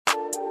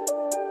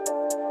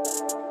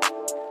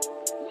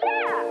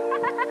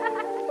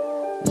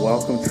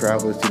Welcome,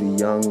 travelers, to the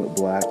Young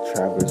Black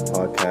Travelers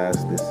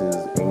Podcast. This is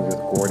Andrew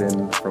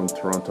Gordon from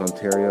Toronto,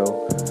 Ontario.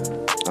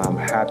 I'm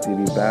happy to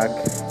be back.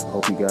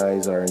 Hope you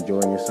guys are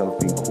enjoying yourself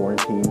being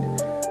quarantined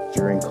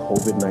during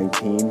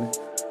COVID-19.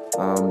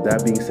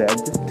 That being said,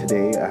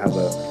 today I have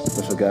a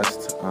special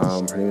guest.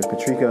 Her name is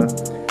Patreka.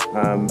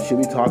 She'll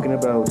be talking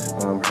about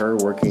her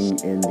working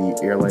in the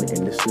airline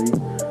industry.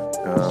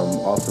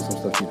 Also some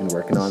stuff she's been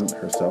working on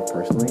herself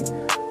personally.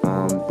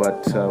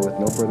 But with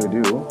no further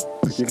ado,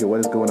 Patreka, what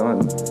is going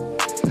on?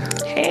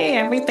 Hey,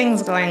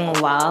 everything's going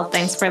well.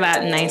 Thanks for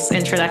that nice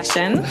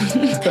introduction.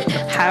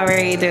 How are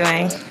you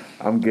doing?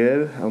 I'm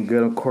good.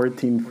 I'm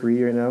quarantine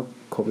free right now,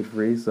 COVID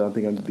free, so I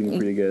think I'm doing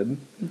pretty good.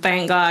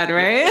 Thank God,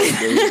 right?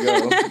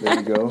 There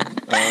you go.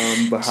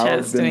 But how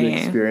has been the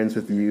experience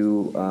with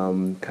you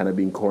kind of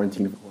being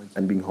quarantined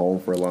and being home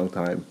for a long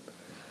time?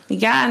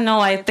 Yeah, no,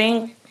 I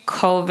think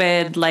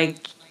COVID,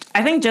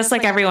 I think just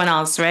like everyone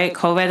else, right?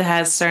 COVID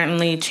has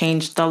certainly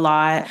changed a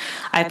lot.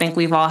 I think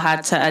we've all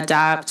had to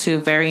adapt to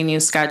very new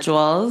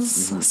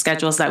schedules,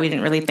 schedules that we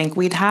didn't really think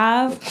we'd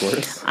have. Of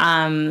course.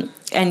 And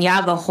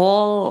yeah, the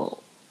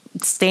whole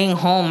staying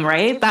home,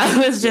 right? That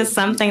was just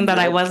something that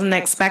I wasn't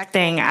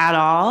expecting at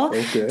all.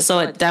 Okay. So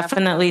it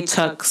definitely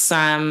took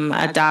some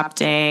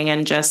adapting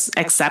and just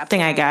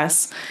accepting, I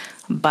guess.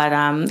 But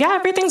yeah,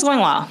 everyth's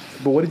going well.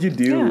 But what did you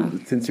do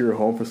since you were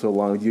home for so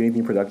long? Did you do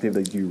anything productive?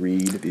 Did you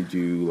read? Did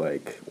you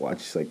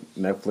watch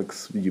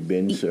Netflix? Did you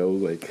binge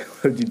shows? What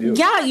did you do?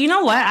 Yeah, you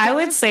know what? I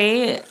would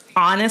say,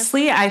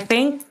 honestly, I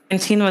think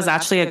quarantine was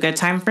actually a good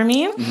time for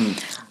me.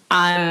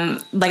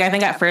 I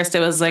think at first it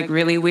was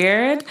really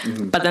weird,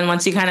 but then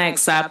once you kind of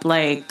accept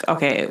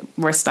okay,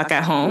 we're stuck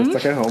at home.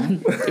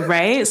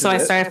 Right? So I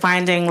started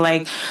finding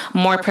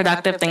more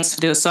productive things to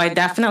do. So I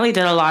definitely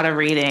did a lot of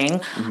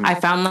reading. I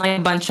found a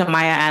bunch of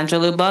Maya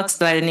Angelou books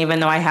that I didn't even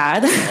know I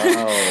had.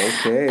 Oh,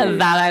 okay.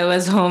 That I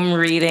was home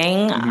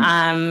reading.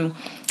 And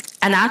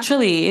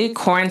actually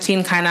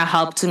quarantine kind of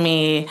helped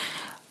me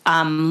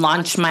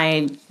launch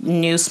my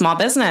new small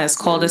business,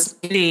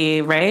 Coldest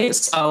Beauty, right?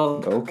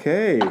 So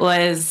okay,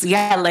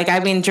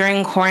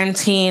 during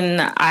quarantine,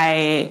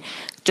 I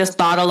just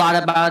thought a lot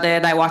about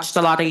it. I watched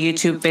a lot of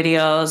YouTube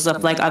videos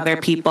of other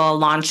people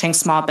launching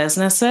small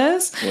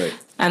businesses. Right.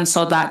 And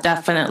so that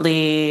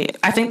definitely,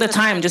 I think the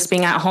time just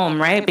being at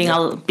home, right?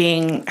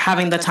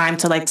 Having the time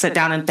to sit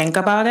down and think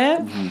about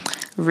it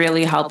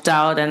really helped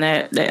out, and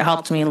it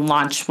helped me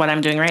launch what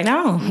I'm doing right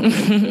now.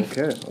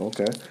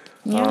 Okay.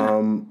 Yeah.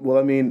 Well,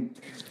 I mean,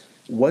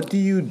 what do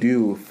you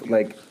do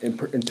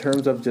in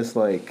terms of just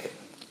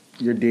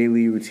your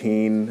daily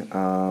routine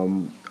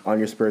on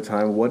your spare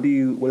time? What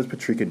does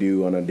Patreka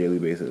do on a daily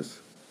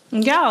basis?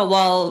 Yeah,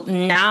 well,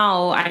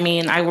 now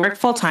I work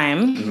full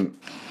time,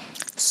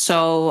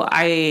 so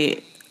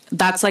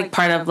that's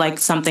part of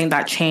something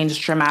that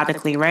changed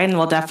dramatically, right? And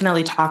we'll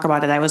definitely talk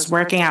about it. I was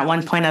working at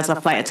one point as a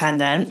flight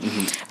attendant,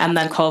 and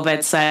then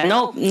COVID said,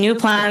 nope, new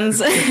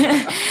plans.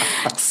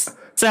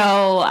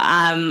 So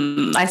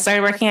I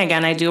started working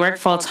again. I do work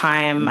full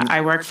time.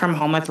 I work from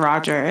home with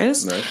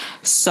Rogers. Nice.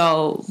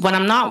 So when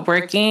I'm not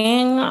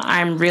working,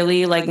 I'm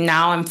really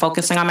now I'm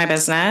focusing on my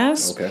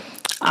business. Okay.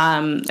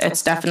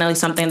 It's definitely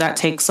something that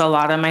takes a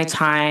lot of my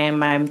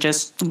time. I'm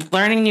just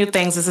learning new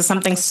things. This is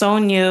something so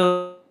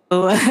new,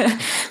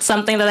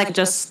 something that I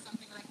just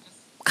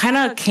kind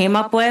of came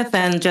up with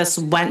and just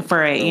went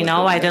for it.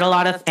 I did a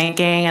lot of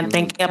thinking and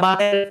thinking about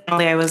it.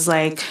 I was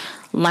like,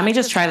 let me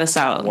just try this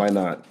out. Why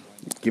not?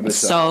 Give it a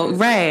shot. So,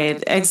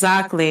 right,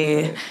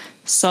 exactly. Right.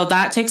 So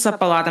that takes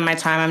up a lot of my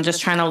time. I'm just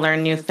trying to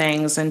learn new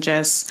things and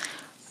just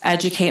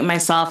educate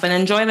myself and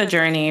enjoy the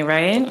journey,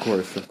 right?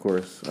 Of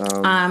course.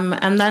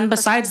 And then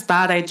besides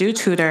that, I do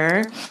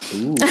tutor.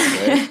 Ooh,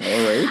 okay.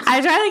 All right.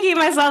 I try to keep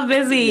myself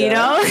busy,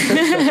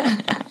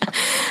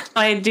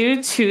 I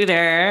do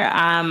tutor.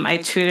 I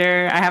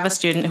have a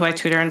student who I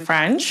tutor in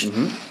French.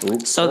 Ooh,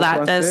 so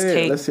that does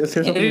take... Let's hear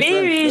something in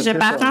Oui, je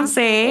parle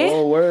français.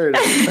 Oh, word.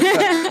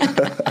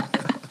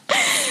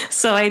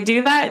 So I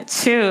do that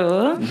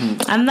too.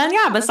 And then,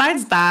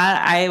 besides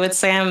that, I would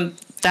say I'm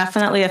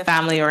definitely a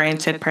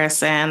family-oriented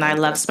person. I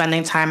love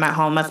spending time at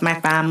home with my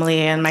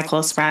family and my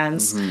close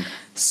friends.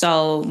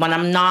 So when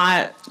I'm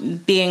not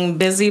being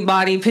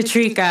busybody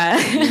Patreka,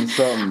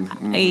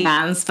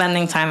 I'm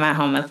spending time at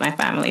home with my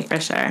family for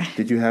sure.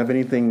 Did you have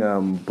anything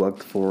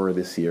booked for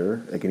this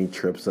year? Any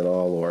trips at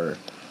all or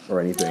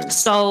anything?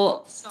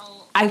 So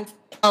I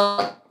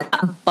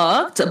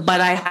booked,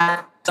 but I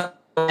had so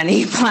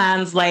many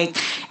plans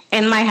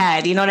in my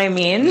head, you know what I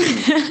mean?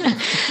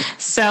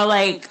 So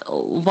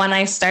when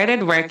I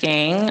started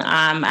working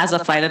as a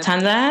flight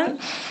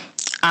attendant,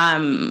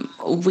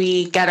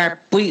 we got our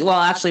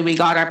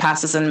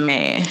passes in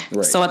May.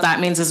 Right. So what that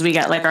means is we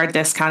get our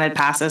discounted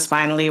passes.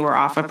 Finally, we're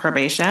off of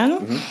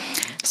probation.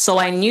 So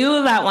I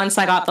knew that once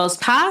I got those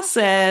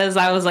passes,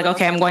 I was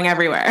okay, I'm going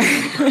everywhere.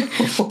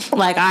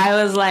 I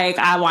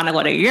want to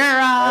go to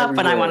Europe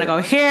and I want to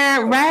go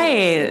here.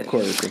 Right. Of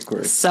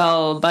course.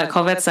 So, but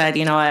COVID said,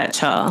 you know what,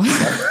 chill.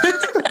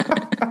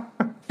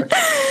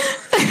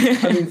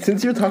 I mean,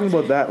 since you're talking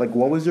about that, like,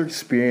 what was your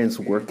experience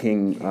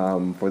working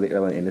for the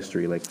airline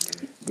industry? Like,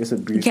 give us a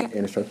brief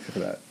introduction for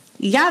that.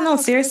 Yeah, no,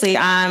 seriously.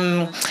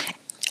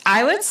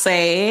 I would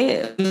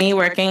say me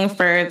working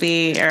for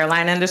the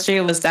airline industry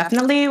was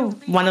definitely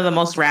one of the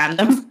most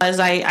random, because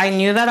I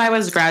knew that I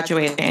was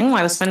graduating.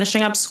 I was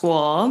finishing up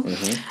school.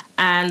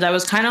 And I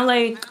was kind of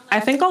like,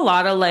 I think a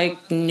lot of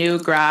like new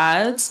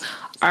grads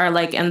are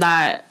like in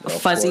that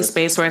fuzzy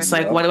space where it's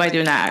like, what do I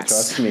do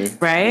next? Trust me.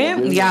 Right?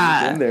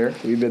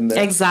 We've been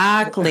there.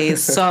 Exactly.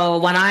 So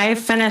when I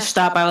finished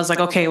up, I was like,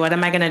 okay, what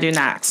am I going to do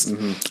next?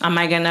 Am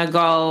I going to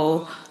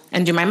go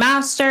and do my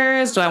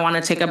master's? Do I want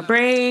to take a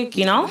break?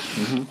 You know?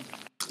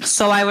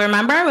 So I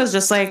remember I was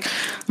just like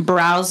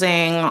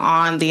browsing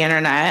on the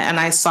internet, and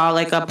I saw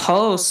like a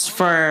post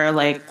for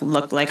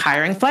like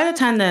hiring flight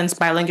attendants,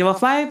 bilingual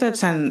flight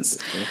attendants.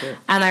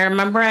 And I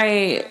remember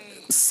I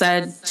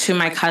said to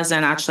my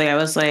cousin, actually, I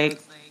was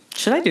like,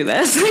 should I do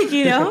this? Like,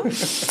 you know?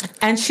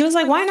 And she was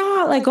like, why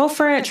not? Like, go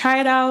for it, try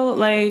it out,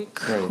 like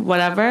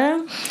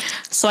whatever.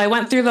 So I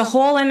went through the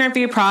whole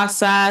interview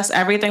process.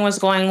 Everything was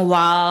going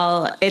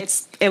well.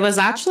 It was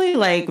actually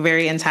like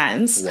very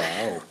intense.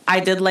 Wow. I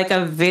did like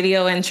a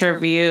video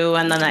interview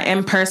and then an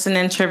in-person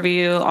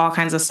interview, all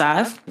kinds of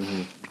stuff.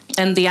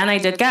 In the end, I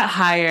did get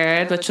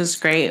hired, which was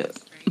great.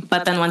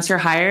 But then once you're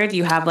hired,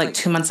 you have like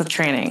 2 months of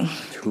training.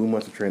 2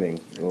 months of training.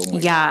 Oh my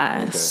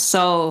God. Okay.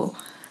 So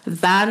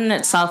that in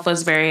itself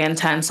was very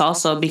intense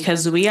also,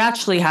 because we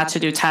actually had to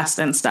do tests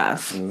and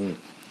stuff.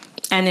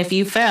 And if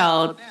you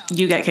failed,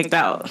 you get kicked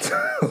out.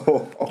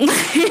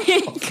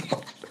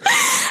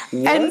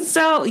 And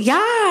so,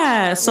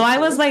 yeah. So I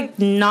was like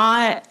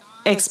not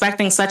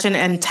expecting such an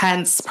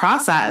intense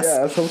process.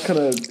 Yeah, that sounds kind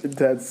of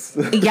intense.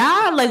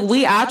 Yeah, like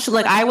we actually,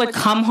 like I would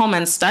come home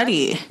and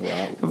study.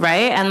 Wow.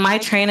 Right? And my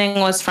training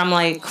was from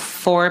like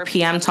 4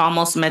 p.m. to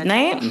almost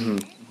midnight.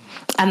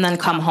 And then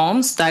come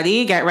home,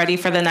 study, get ready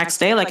for the next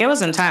day. Like it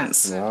was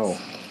intense. Wow.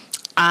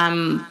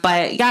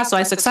 But yeah, so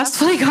I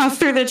successfully got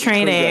through the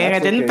training. I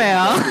didn't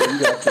fail. You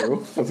got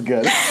through. That's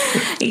good.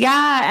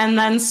 Yeah, and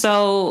then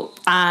so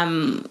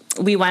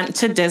we went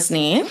to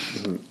Disney,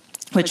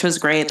 which was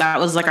great. That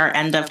was like our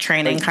end of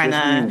training kind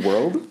of. Disney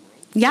World?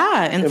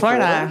 Yeah, in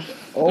Florida.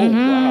 Oh,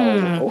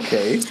 wow.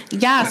 Okay.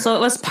 Yeah, so it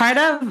was part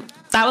of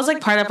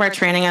our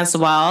training as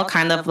well,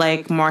 kind of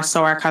like more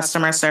so our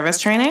customer service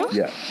training.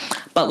 Yeah.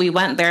 But we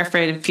went there for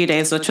a few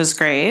days, which was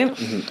great.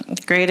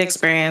 Great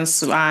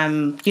experience,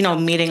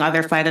 meeting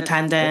other flight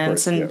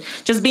attendants and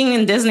just being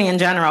in Disney in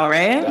general,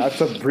 right? That's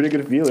a pretty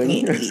good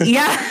feeling.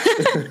 Yeah.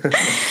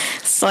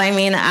 So, I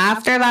mean,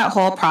 after that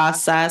whole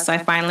process, I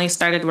finally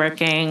started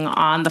working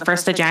on the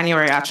 1st of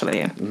January,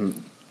 actually.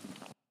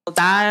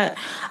 That,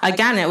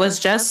 again, it was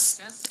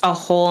just a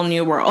whole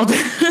new world.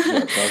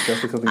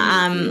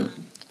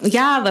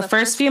 Yeah, the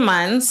first few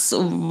months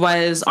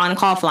was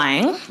on-call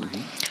flying,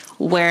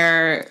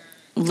 where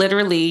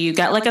literally you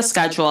get like a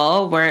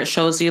schedule where it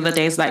shows you the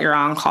days that you're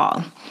on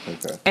call.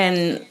 Okay.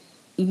 And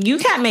you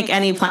can't make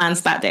any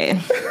plans that day.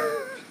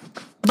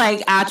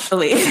 Like,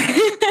 actually.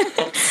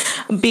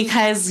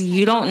 Because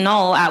you don't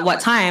know at what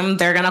time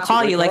they're going to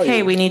call you. Like,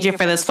 hey, we need you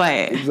for this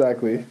flight.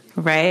 Exactly.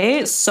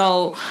 Right?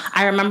 So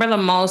I remember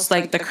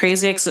the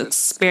craziest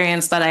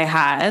experience that I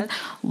had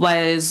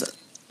was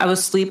I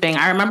was sleeping.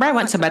 I remember I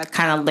went to bed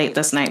kind of late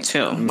this night,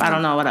 too. I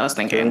don't know what I was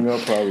thinking.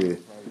 Probably.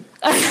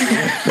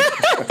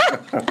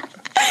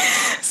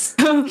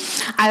 So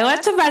I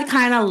went to bed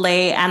kind of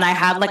late, and I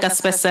had like a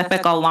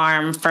specific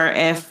alarm for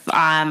if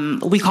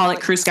we call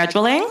it crew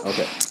scheduling.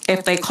 Okay.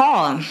 If they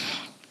call,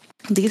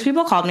 these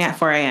people called me at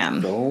 4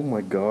 a.m. Oh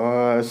my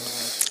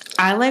gosh.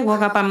 I like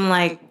woke up. I'm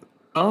like,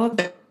 oh,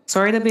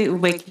 sorry to be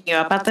waking you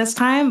up at this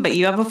time, but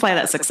you have a flight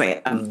at 6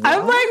 a.m. What?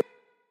 I'm like.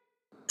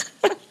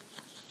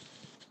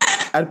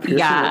 At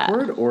Pearson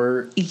Airport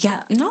or?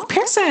 Yeah, no,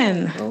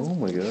 Pearson. Oh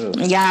my god.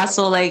 Yeah,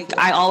 so like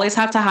I always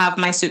have to have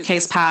my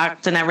suitcase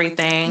packed and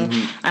everything,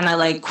 and I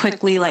like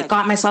quickly like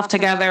got myself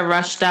together,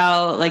 rushed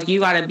out. Like you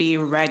gotta be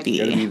ready.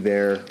 You gotta be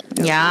there.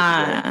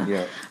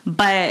 Yeah.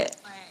 But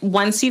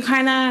once you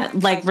kind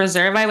of like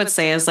reserve, I would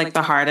say is like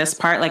the hardest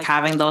part, like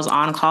having those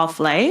on-call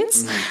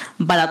flights.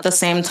 But at the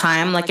same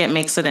time, like it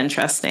makes it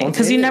interesting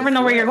because you never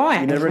know where you're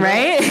going,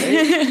 right?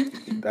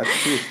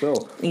 That's true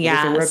still.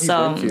 Yeah.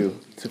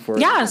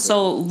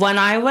 So when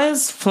I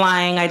was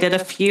flying, I did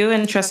a few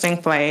interesting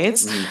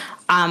flights.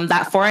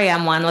 That 4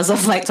 a.m. one was a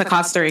flight to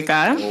Costa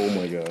Rica. Oh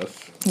my gosh.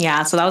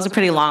 Yeah, so that was a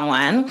pretty long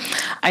one.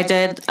 I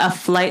did a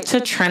flight to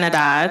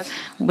Trinidad,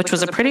 which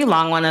was a pretty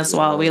long one as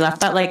well. We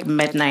left at like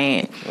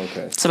midnight.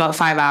 Okay. It's about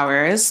 5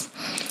 hours.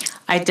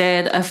 I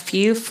did a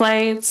few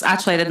flights.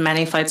 Actually, I did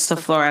many flights to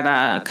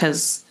Florida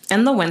because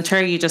in the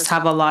winter, you just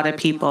have a lot of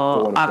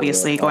people,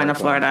 obviously, going to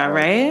Florida,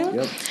 right?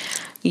 Yep.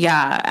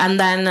 Yeah, and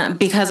then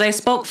because I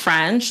spoke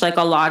French, like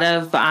a lot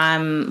of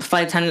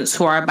flight attendants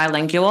who are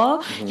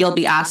bilingual, you'll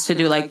be asked to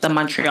do like the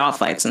Montreal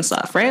flights and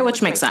stuff, right?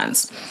 Which makes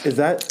sense. Is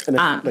that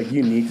like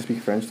you need to speak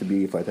French to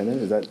be a flight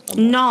attendant? Is that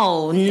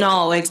no?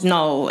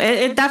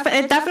 It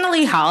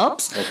definitely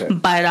helps,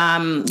 but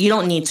you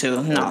don't need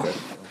to. No,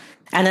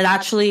 and it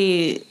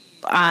actually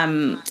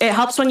it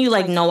helps when you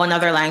like know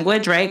another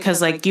language, right?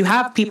 Because like you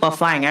have people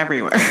flying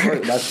everywhere.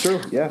 Right, that's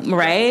true. Yeah.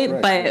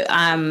 Right. But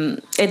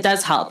it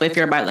does help if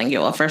you're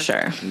bilingual for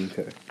sure.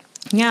 Okay.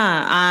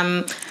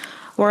 Yeah.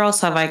 Where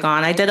else have I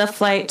gone? I did a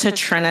flight to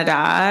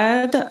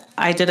Trinidad.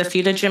 I did a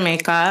few to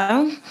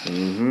Jamaica.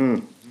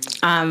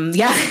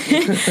 Yeah.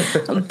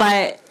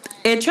 But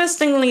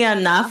interestingly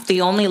enough,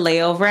 the only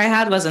layover I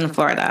had was in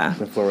Florida.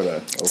 In Florida.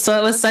 Okay. So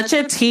it was such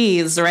a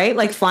tease, right?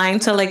 Like flying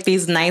to like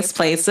these nice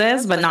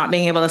places, but not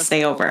being able to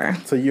stay over.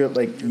 So you're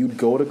like, you'd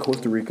go to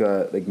Costa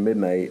Rica like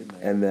midnight,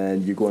 and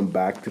then you're going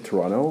back to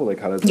Toronto? Like,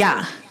 how does that Yeah.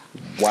 work?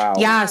 Wow.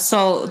 Yeah,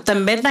 so the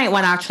midnight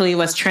one actually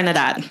was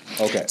Trinidad.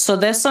 Okay. So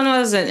this one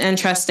was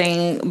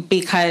interesting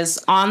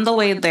because on the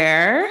way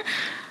there,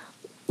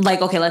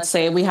 like, okay, let's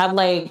say we had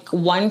like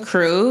one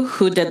crew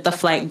who did the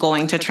flight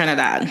going to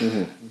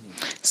Trinidad.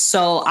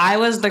 So I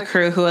was the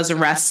crew who was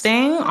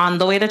resting on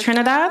the way to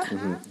Trinidad.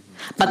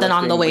 But then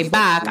on the way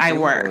back, I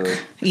work. Or...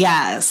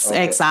 Yes,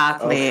 okay.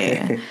 Exactly.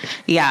 Okay.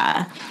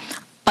 Yeah.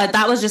 But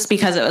that was just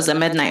because it was a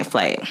midnight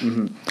flight.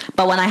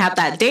 But when I had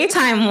that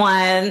daytime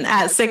one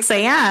at 6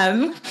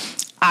 a.m.,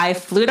 I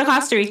flew to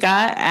Costa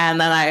Rica and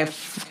then I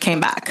came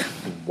back.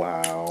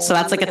 Wow. So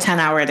that's like a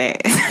 10-hour day.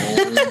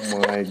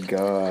 Oh my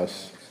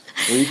gosh.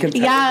 Were you content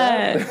with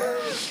that?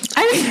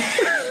 I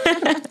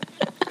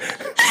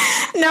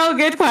mean, no,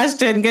 good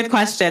question. Good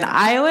question.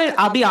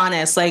 I'll be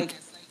honest, like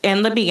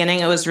in the beginning,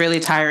 it was really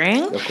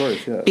tiring. Of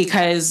course, yeah.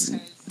 Because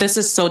this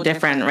is so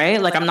different,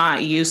 right? Like I'm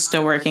not used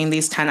to working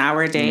these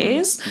 10-hour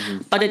days,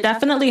 but it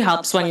definitely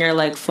helps when you're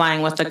like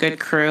flying with a good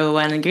crew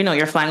and, you know,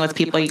 you're flying with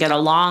people you get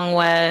along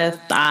with,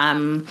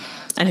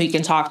 and who you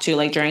can talk to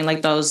like during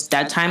like those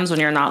dead times when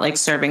you're not like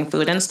serving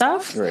food and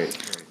stuff. Right.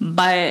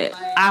 But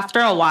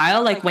after a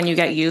while, like when you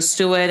get used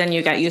to it and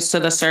you get used to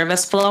the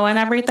service flow and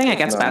everything, it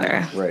gets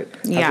better. Right.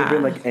 Yeah. Has there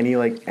been like any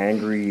like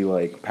angry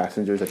like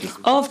passengers that just...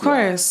 Oh, of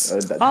course.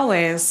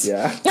 Always.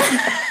 Yeah.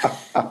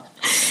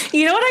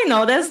 You know what I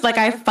noticed? Like,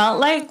 I felt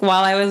like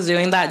while I was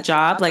doing that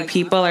job, like,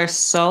 people are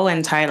so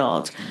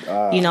entitled,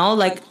 you know?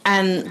 Like,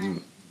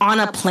 and on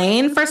a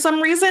plane, for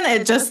some reason,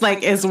 it just,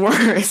 like, is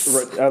worse.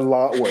 Right. A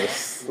lot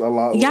worse.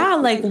 Yeah,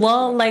 like,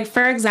 well, like,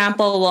 for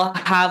example, we'll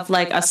have,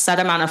 like, a set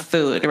amount of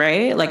food,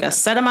 right? Like, a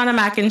set amount of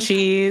mac and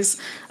cheese,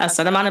 a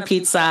set amount of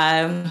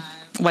pizza,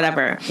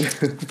 whatever.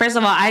 First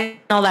of all, I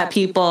know that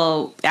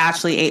people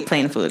actually ate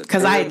plane food,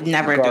 because I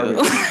never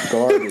do.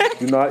 Garbage.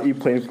 Do not eat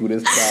plane food.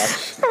 It's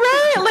trash.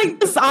 Right, like,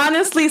 just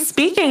honestly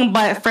speaking,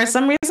 but for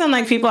some reason,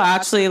 like, people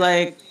actually,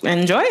 like,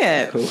 enjoy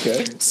it.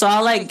 Okay. So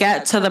I'll, like,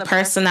 get to the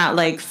person at,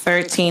 like,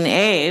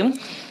 13A,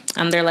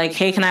 and they're like,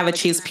 hey, can I have a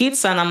cheese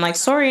pizza? And I'm like,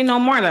 sorry, no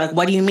more. They're like,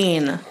 what do you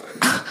mean? There's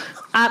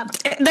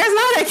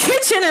not a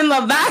kitchen in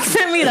the back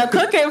for me to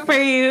cook it for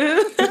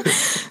you.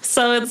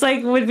 So it's,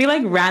 like, would be,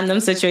 like, random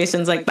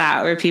situations like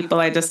that where people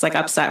are just, like,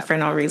 upset for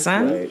no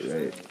reason.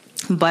 Right.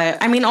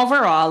 But, I mean,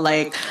 overall,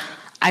 like...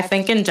 I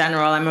think in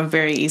general, I'm a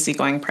very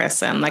easygoing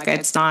person. Like,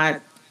 it's not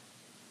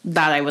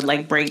that I would,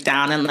 like, break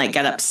down and, like,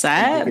 get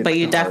upset. But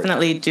you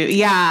definitely do.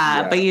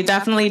 Yeah, but you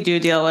definitely do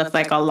deal with,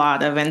 like, a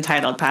lot of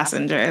entitled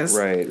passengers.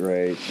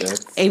 Right.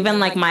 Even,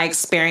 like, my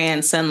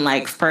experience in,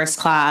 like, first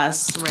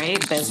class,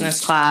 right?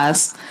 Business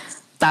class.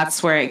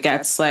 That's where it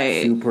gets,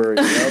 like... Super,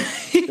 yep.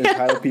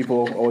 Entitled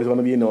people always want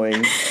to be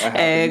annoying.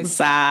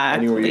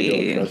 Exactly. Anywhere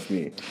you go, trust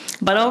me.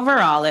 But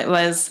overall, it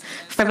was,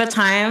 for the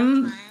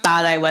time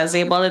that I was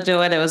able to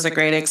do it, it was a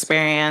great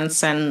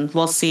experience. And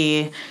we'll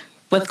see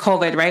with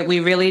COVID, right? We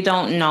really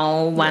don't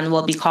know when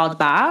we'll be called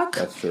back.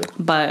 That's true.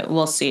 But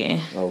we'll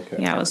see. Okay.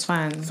 Yeah, it was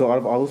fun. So out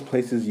of all those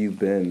places you've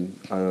been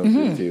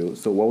to,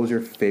 so what was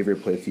your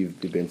favorite place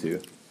you've been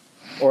to?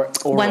 Or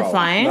overall, when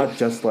flying? Not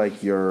just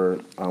like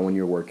your when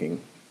you're working.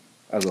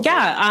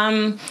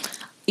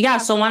 Yeah,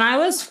 so when I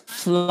was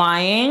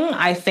flying,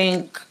 I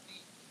think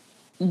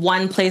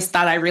one place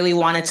that I really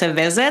wanted to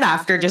visit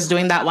after just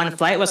doing that one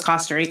flight was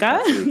Costa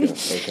Rica. Okay.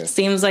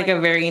 Seems like a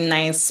very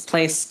nice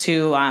place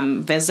to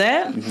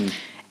visit.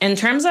 In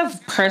terms of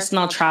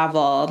personal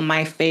travel,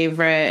 my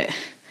favorite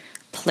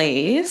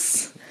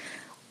place...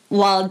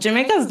 Well,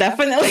 Jamaica's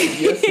definitely...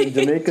 Yes, in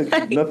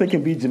Jamaica, nothing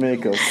can beat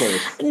Jamaica, of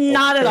course.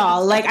 Not at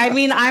all. Like, I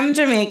mean, I'm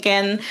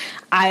Jamaican.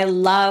 I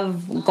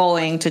love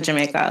going to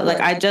Jamaica. Like,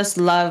 I just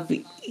love...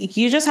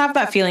 You just have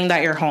that feeling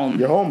that you're home.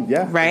 You're home,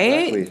 yeah.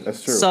 Right? Exactly.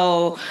 That's true.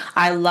 So,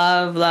 I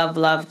love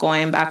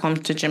going back home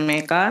to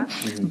Jamaica.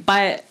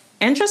 But...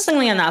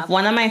 Interestingly enough,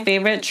 one of my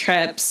favorite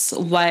trips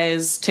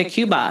was to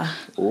Cuba.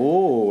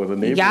 Oh, the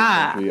neighboring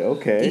country.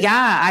 Okay.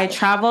 Yeah, I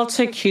traveled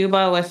to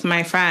Cuba with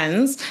my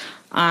friends.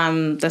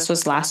 This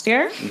was last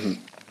year.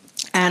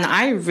 And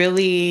I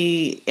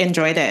really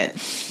enjoyed it.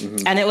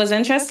 And it was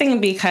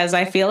interesting because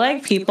I feel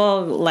like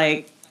people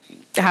like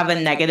have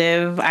a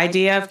negative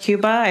idea of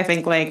Cuba. I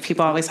think like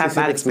people always have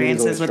bad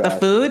experiences with the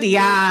food.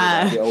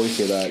 Yeah. They always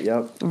say that.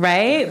 Yep.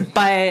 Right.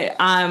 But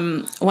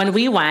when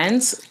we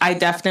went, I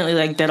definitely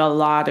like did a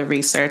lot of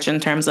research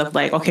in terms of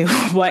like, okay,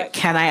 what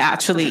can I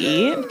actually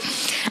eat?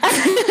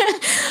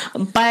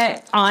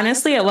 But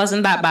honestly, it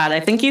wasn't that bad. I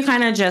think you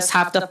kind of just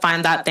have to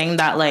find that thing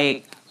that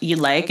like you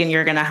like and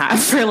you're gonna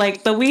have for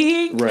like the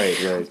week.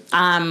 Right.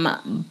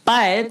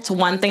 But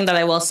one thing that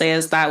I will say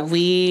is that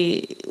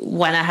we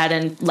went ahead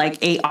and like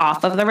ate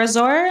off of the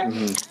resort,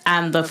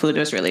 and the food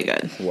was really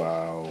good.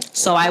 Wow.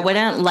 So I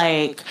wouldn't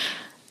like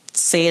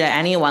say to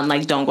anyone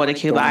like don't go to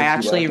Cuba. I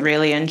actually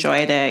really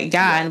enjoyed it.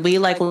 Yeah, and we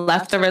like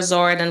left the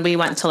resort and we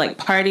went to like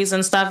parties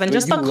and stuff, and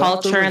just the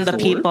culture and the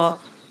people.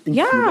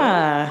 Yeah.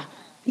 Cuba?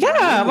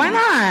 Yeah, why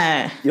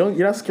not?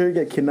 You're not scared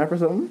to get kidnapped or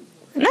something?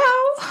 No.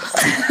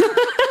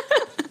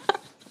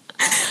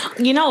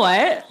 You know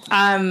what?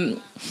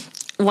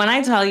 When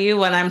I tell you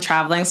when I'm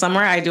traveling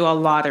somewhere, I do a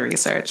lot of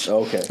research.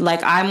 Okay.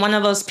 Like I'm one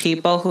of those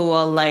people who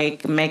will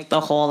like make the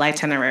whole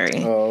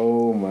itinerary.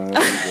 Oh my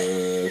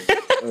goodness.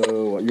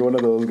 Oh, you're one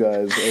of those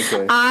guys.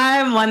 Okay.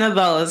 I'm one of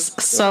those.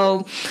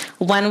 So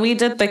when we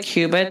did the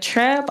Cuba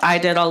trip, I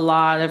did a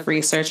lot of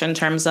research in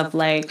terms of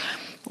like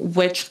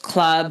which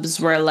clubs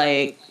were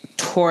like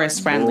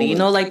tourist friendly. You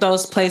know, like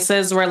those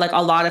places where like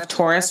a lot of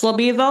tourists will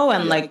be though,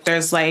 and like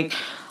there's like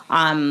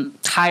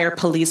higher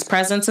police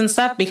presence and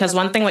stuff. Because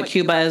one thing with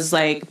Cuba is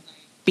like,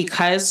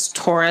 because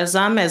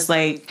tourism is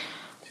like,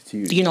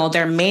 you know,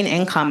 their main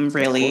income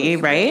really,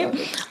 right?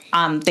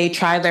 They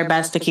try their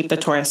best to keep the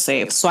tourists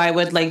safe. So I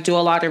would like do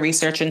a lot of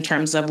research in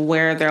terms of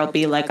where there'll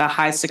be like a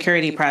high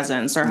security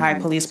presence or high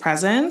police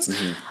presence.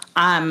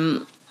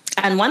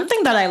 And one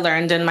thing that I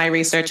learned in my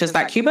research is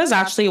that Cuba is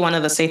actually one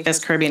of the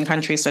safest Caribbean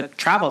countries to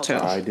travel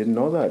to. I didn't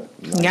know that.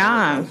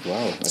 Yeah.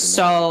 Wow.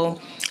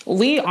 So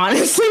we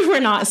honestly were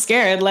not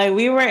scared. Like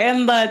we were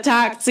in the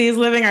taxis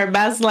living our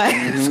best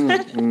life.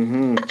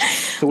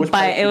 So which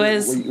part were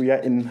you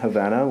at in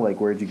Havana?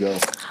 Like where'd you go?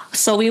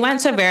 So we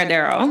went to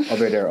Veradero. Oh,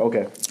 Veradero.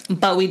 Okay.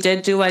 But we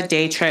did do a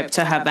day trip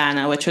to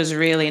Havana, which was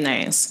really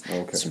nice. Okay.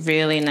 It's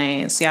really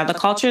nice. Yeah, the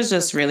culture is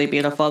just really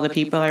beautiful. The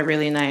people are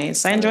really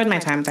nice. I enjoyed my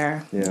time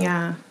there.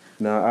 Yeah.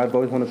 No, I've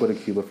always wanted to go to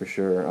Cuba for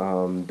sure.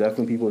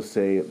 Definitely people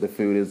say the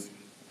food is,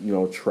 you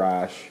know,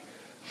 trash.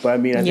 But I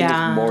mean, I think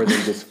it's more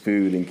than just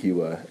food in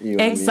Cuba. You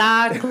know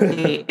exactly. What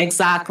I mean?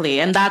 Exactly.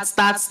 And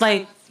that's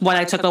like what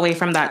I took away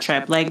from that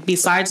trip. Like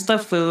besides the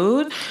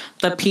food,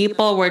 the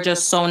people were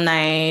just so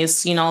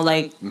nice. You know,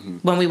 like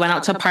when we went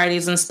out to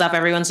parties and stuff,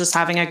 everyone's just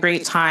having a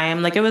great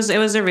time. Like it was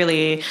a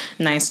really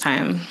nice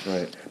time.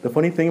 Right. The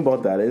funny thing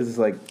about that is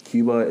like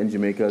Cuba and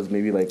Jamaica is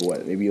maybe like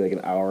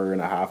an hour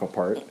and a half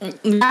apart.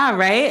 Yeah,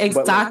 right? Exactly.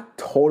 But like,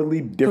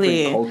 totally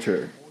different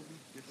culture.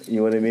 You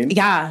know what I mean?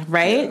 Yeah,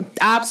 right? Yeah.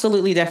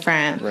 Absolutely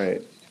different.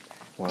 Right.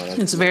 Wow.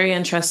 It's very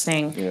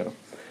interesting. Yeah.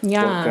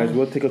 Yeah. Well, guys,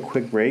 we'll take a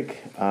quick break.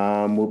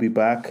 We'll be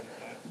back.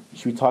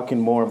 She'll be talking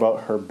more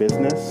about her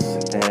business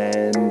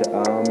and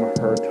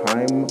her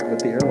time with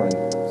the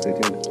airline. Stay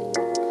tuned.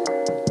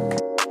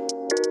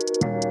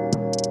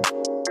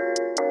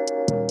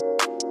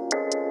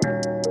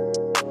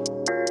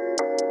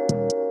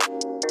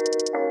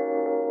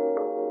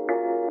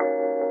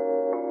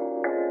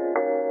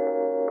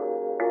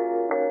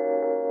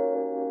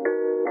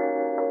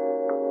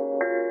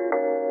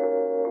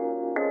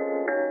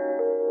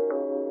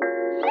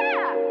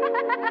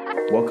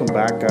 Welcome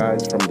back,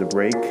 guys, from the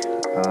break.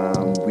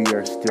 We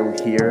are still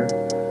here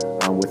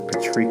with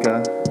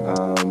Patreka.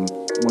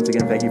 Once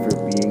again, thank you for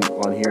being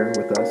on here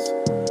with us.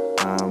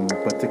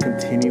 But to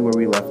continue where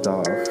we left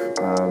off,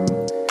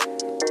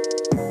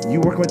 you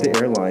working with the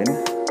airline,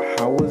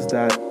 how was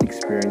that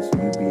experience,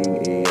 you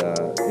being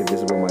a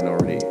visible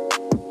minority?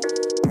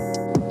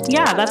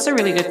 Yeah, that's a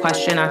really good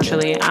question,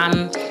 actually.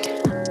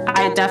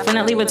 I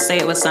definitely would say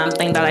it was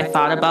something that I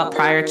thought about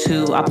prior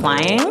to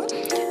applying.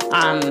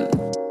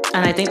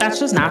 And I think that's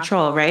just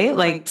natural, right?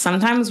 Like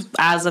sometimes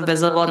as a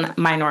visible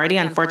minority,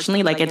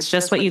 unfortunately, like it's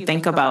just what you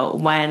think about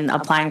when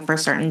applying for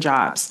certain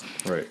jobs.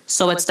 Right.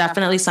 So it's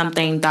definitely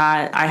something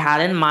that I had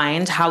in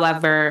mind.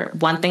 However,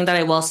 one thing that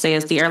I will say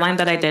is the airline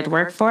that I did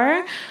work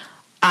for,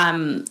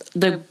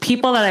 the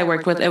people that I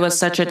worked with, it was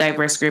such a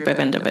diverse group of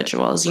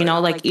individuals. You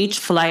know, like each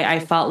flight,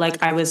 I felt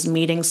like I was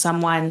meeting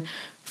someone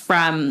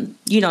from,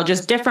 you know,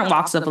 just different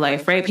walks of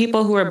life, right?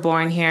 People who were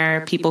born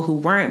here, people who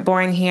weren't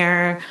born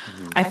here.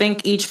 I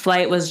think each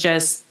flight was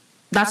just,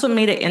 that's what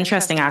made it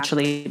interesting,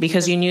 actually,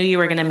 because you knew you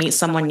were going to meet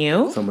someone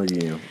new. Somebody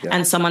new, yeah.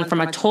 And someone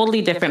from a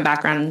totally different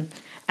background.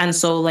 And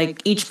so,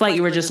 like, each flight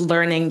you were just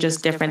learning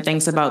just different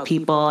things about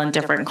people and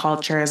different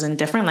cultures and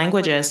different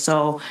languages.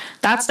 So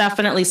that's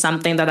definitely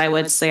something that I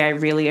would say I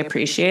really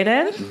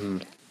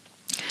appreciated.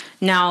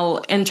 Now,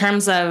 in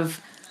terms of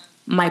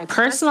my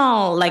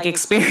personal like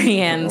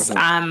experience,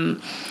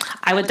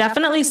 I would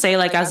definitely say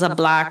like as a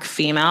Black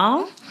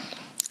female,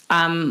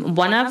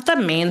 one of the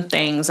main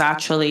things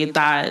actually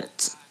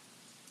that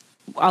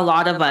a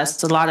lot of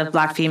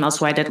Black females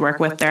who I did work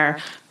with there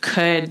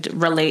could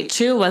relate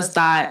to was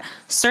that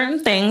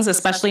certain things,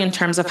 especially in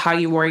terms of how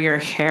you wore your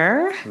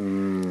hair,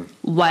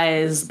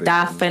 was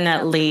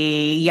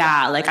definitely,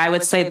 like I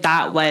would say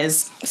that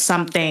was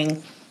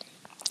something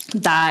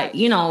that,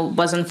 you know,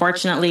 was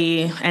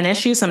unfortunately an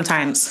issue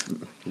sometimes.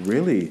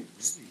 Really?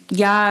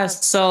 Yeah.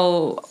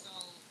 So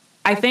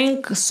I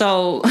think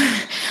so.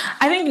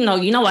 I think, no,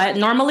 you know what?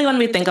 Normally when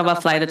we think of a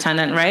flight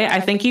attendant, right? I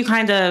think you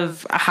kind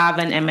of have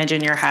an image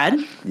in your head.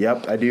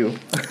 Yep, I do.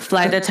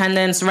 Flight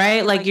attendants,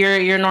 right? Like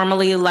you're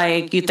normally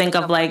like, you think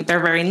of like, they're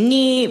very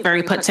neat,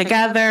 very put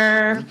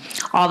together,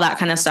 all that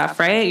kind of stuff,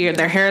 right?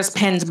 Their hair is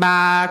pinned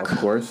back. Of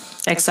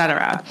course.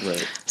 Etc.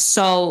 Right.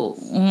 So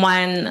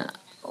when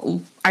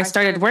I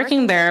started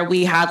working there,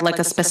 we had like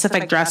a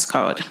specific dress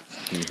code.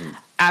 Mm-hmm.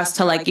 As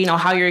to like,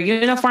 how your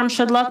uniform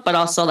should look, but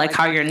also like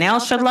how your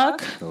nails should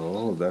look.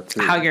 Oh, that's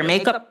it. How your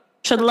makeup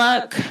should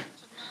look,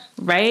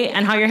 right?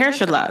 And how your hair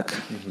should look.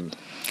 Mm-hmm.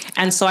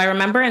 And so I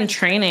remember in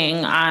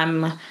training,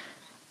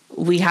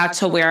 we had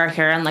to wear our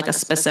hair in like a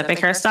specific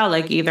hairstyle,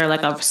 like either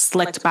like a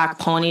slicked back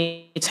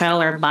ponytail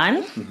or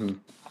bun. Mm-hmm.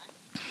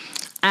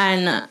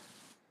 And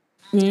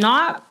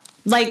not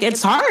like,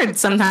 it's hard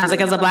sometimes,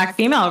 like as a Black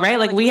female, right?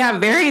 Like we have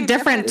very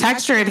different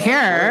textured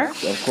hair.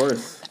 Of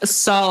course.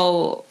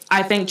 So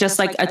I think just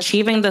like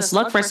achieving this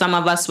look for some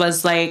of us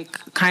was like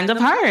kind of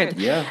hard.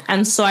 Yeah.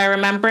 And so I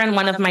remember in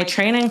one of my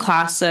training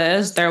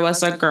classes, there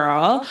was a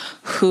girl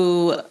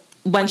who,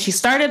 when she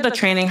started the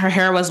training, her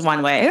hair was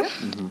one way.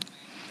 Mm-hmm.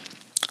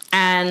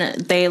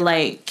 And they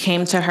like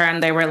came to her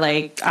and they were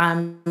like,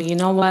 you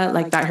know what?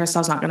 Like that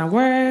hairstyle's not going to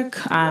work.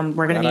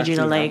 We're going to need you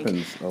to like,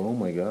 happens. Oh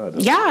my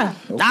God. Yeah,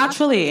 okay.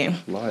 Actually.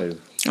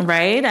 Live.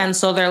 Right. And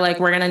so they're like,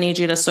 we're going to need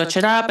you to switch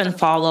it up and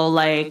follow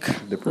like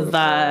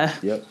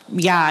Yep.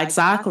 Yeah,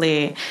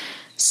 exactly.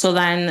 So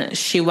then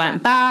she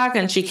went back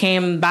and she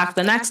came back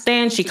the next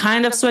day and she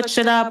kind of switched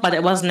it up, but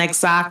it wasn't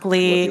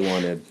exactly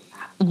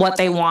what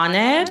they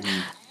wanted. Mm-hmm.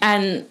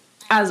 And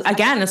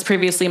as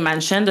previously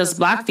mentioned, as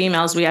Black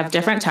females, we have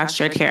different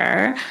textured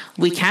hair.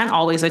 We can't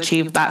always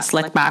achieve that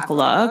slick back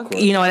look.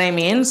 You know what I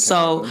mean? Okay.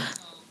 So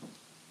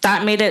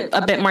that made it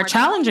a bit more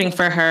challenging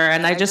for her.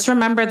 And I just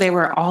remember they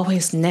were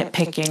always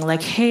nitpicking,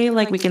 like, hey,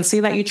 like, we can see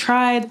that you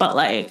tried, but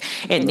like,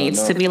 it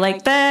needs to be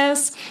like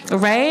this,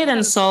 right?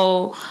 And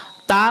so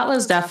that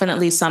was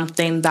definitely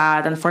something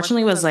that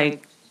unfortunately was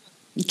like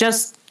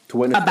just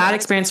a bad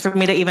experience for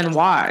me to even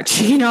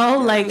watch,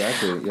 like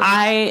exactly,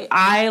 yeah.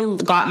 I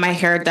got my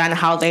hair done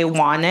how they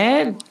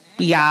wanted.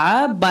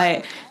 Yeah.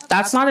 But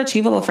that's not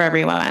achievable for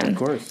everyone. Of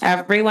course.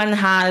 Everyone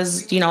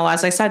has,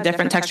 as I said,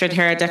 different textured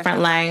hair, different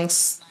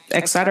lengths,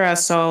 etc.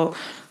 So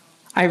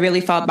I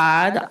really felt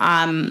bad.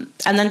 And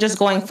then just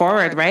going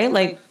forward, right?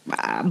 Like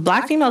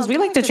Black females, we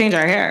like to change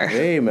our hair.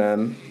 Hey,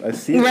 man. I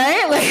see it.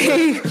 Right?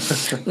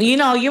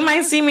 Like, you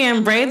might see me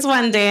in braids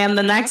one day and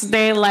the next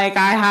day, like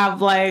I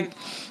have like,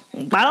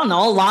 I don't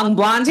know, long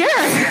blonde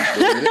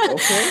hair.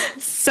 Okay.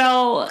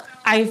 So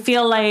I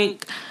feel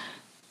like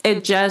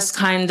it just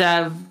kind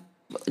of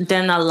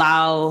didn't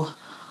allow,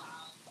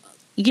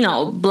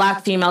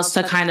 Black females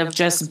to kind of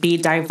just be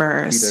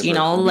diverse,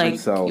 like,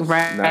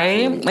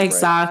 right?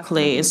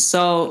 Exactly. Right.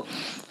 So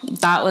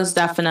that was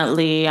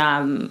definitely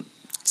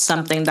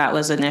something that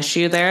was an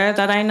issue there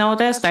that I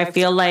noticed. I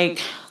feel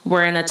like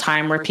we're in a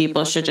time where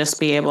people should just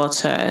be able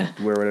to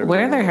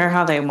wear their hair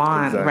how they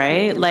want, exactly.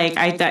 Right? Like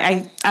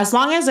I as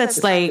long as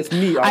it's like, it's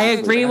neat, I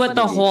agree with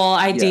the whole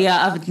idea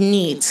of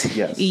neat.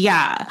 Yes.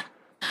 Yeah.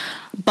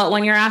 But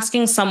when you're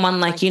asking someone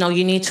like, you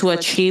need to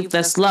achieve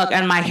this look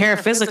and my hair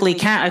physically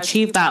can't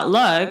achieve that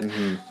look,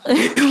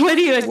 mm-hmm. What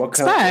do you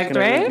expect,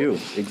 right? Do?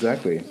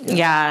 Exactly.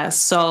 Yeah.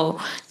 So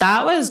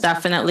that was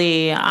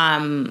definitely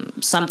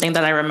something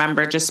that I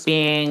remember just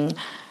being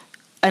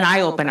an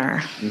eye-opener,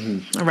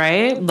 mm-hmm.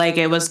 Right? Like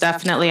it was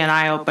definitely an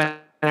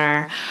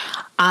eye-opener.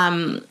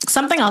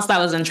 Something else that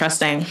was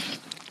interesting,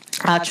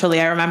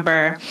 actually, I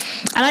remember,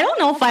 and I don't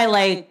know if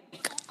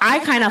I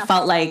kind of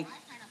felt like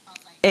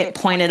it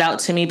pointed out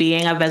to me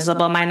being a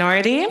visible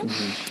minority.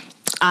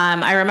 Mm-hmm.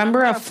 I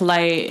remember a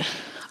flight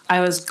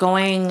I was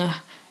going,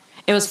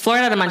 it was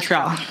Florida to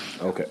Montreal.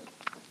 Okay.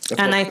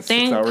 And I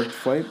think 6-hour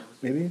flight,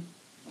 maybe?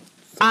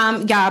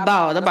 Yeah,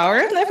 about,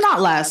 if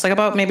not less, like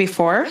about maybe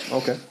 4.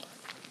 Okay.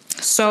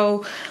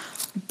 So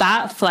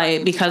that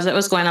flight, because it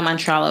was going to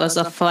Montreal, it was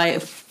a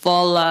flight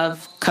full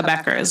of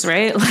Quebecers,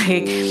 right?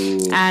 Like,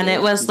 ooh, and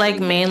it was like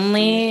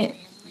mainly,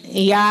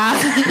 yeah,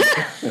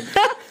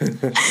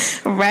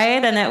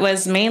 right. And it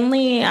was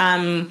mainly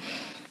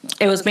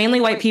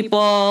white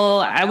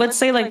people. I would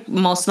say like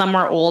most of them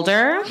were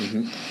older,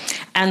 mm-hmm.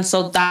 And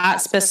so that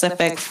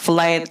specific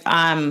flight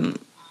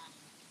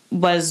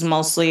was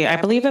mostly, I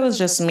believe it was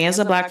just me as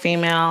a Black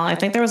female. I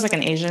think there was like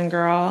an Asian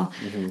girl,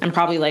 mm-hmm. and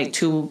probably like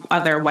 2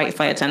 other white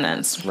flight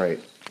attendants. Right.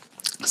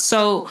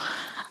 So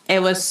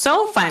it was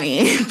so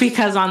funny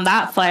because on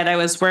that flight I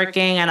was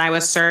working and I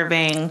was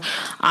serving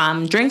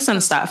drinks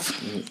and stuff.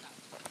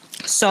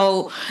 Mm-hmm.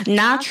 So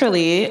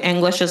naturally,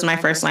 English is my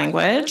first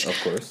language. Of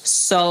course.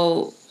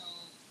 So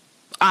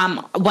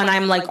when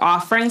I'm like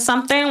offering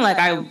something, like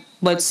I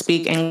would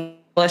speak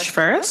English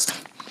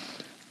first.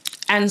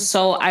 And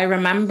so I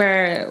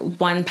remember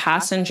one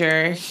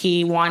passenger,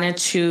 he wanted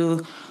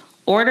to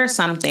order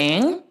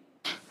something,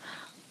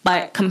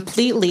 but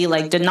completely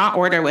like did not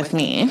order with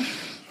me.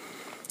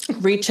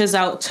 Reaches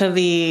out to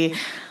the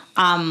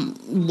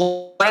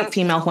white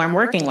female who I'm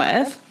working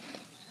with,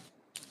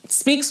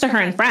 speaks to her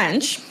in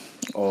French,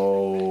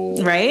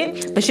 Oh.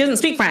 Right? But she doesn't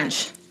speak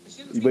French.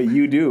 But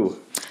you do.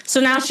 So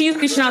now she's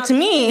reaching out to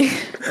me,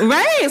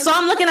 right? So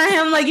I'm looking at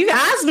him like, you can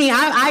ask me.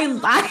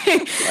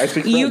 I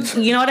speak French.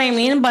 You know what I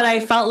mean? But I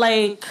felt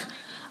like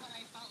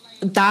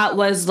that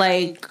was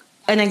like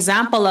an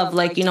example of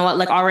like, you know what,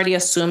 like already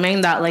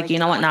assuming that like, you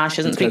know what, nah, she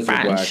doesn't speak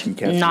French.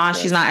 Nah,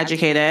 she's not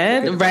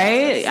educated,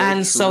 right?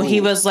 And so he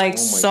was like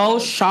so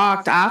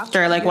shocked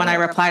after, like when I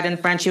replied in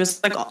French, he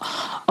was like,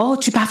 oh,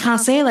 tu parles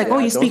français? Like, oh,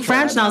 you speak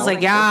French? And I was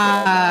like,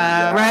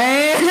 yeah,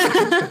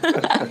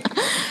 right?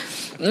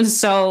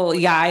 So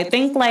yeah, I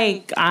think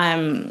like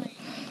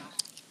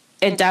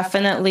it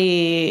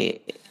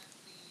definitely,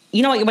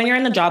 you know, when you're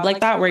in a job like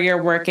that where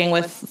you're working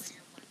with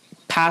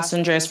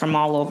passengers from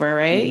all over,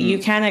 right? You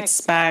can't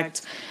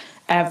expect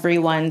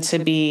everyone to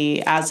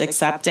be as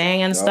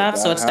accepting and stuff.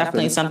 So it's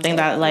definitely something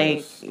that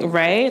like,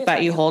 right,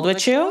 that you hold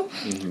with you.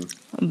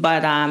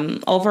 But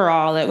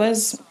overall, it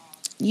was,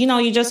 you know,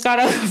 you just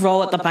gotta roll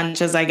with the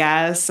punches, I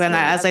guess. And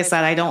as I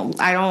said, I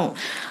don't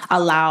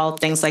allow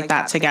things like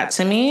that to get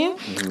to me.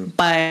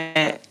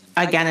 But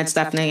again, it's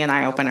definitely an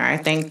eye opener. I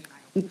think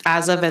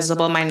as a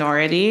visible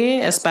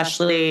minority,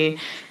 especially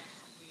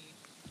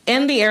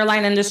in the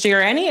airline industry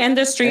or any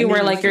industry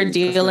where like you're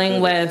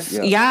dealing with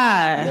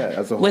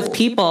with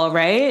people,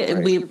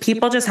 right?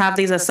 People just have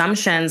these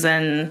assumptions,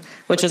 and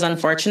which is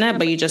unfortunate,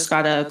 but you just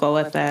gotta go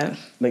with it.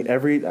 Like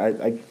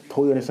I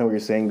totally understand what you're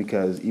saying,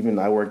 because even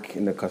I work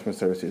in the customer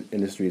service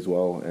industry as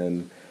well,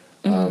 and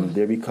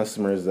there be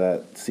customers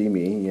that see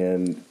me,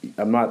 and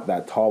I'm not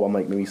that tall. I'm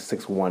like maybe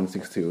 6'1",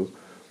 6'2",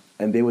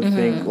 and they would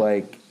think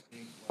like,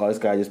 oh, this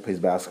guy just plays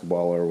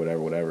basketball or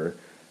whatever.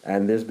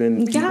 And there's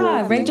been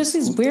people just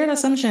these weird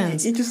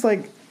assumptions. It's just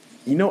like,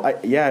 you know,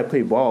 I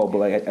play ball, but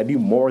like I do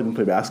more than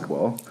play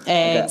basketball.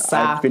 Exactly.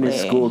 Like, I finished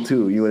school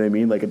too. You know what I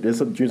mean? Like there's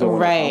some dreams I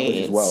want to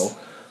accomplish as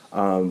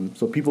well.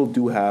 So people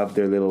do have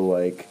their little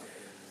like,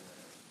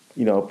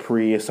 you know,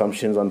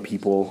 pre-assumptions on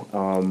people,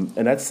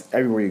 and that's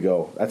everywhere you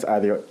go. That's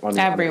either on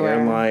the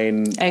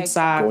airline, going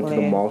to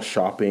the mall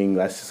shopping.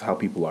 That's just how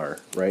people are,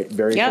 right?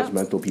 Very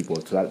judgmental people.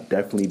 So that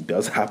definitely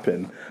does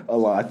happen a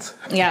lot.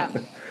 Yeah.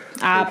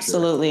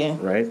 Absolutely. Sure,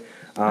 right?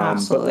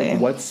 Absolutely. But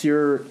what's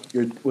your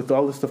with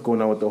all this stuff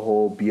going on with the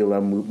whole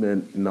BLM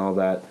movement and all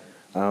that?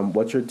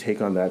 What's your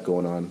take on that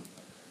going on?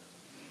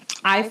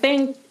 I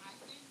think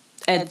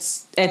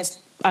it's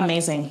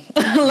amazing.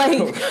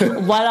 Like,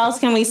 what else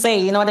can we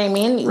say? You know what I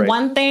mean? Right.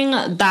 One thing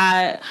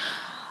that,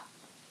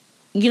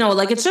 you know,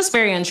 like, it's just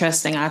very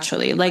interesting,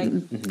 actually. Like,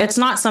 it's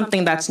not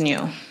something that's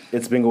new.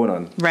 It's been going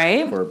on.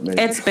 Right?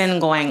 It's been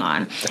going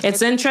on.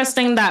 It's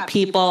interesting that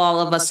people all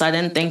of a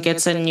sudden think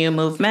it's a new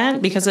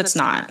movement, because it's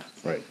not.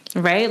 Right.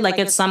 Right? Like,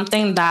 it's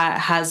something that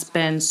has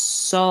been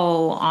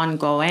so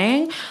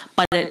ongoing,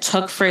 but it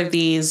took for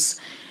these,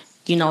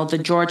 you know, the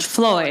George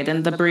Floyd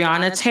and the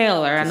Breonna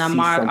Taylor and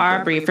Ahmaud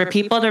Arbery, for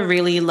people to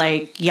really,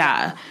 like,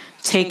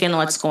 take in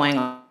what's going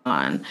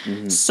on.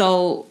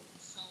 So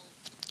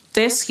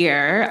this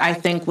year, I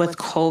think with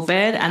COVID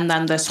and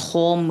then this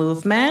whole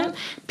movement,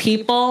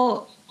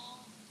 people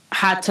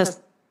had to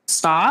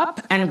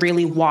stop and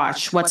really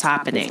watch what's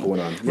happening.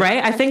 What's going on?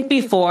 Right? I think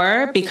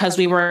before, because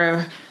we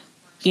were,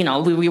 you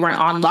know, we weren't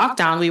on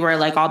lockdown, we were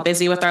like all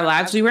busy with our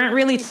lives, we weren't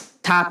really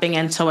tapping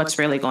into what's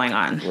really going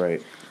on.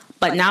 Right.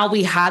 But now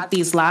we had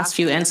these last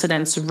few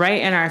incidents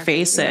right in our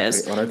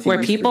faces,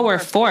 where people were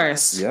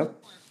forced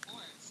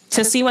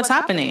to see what's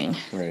happening.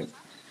 Right.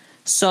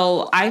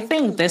 So I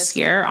think this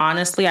year,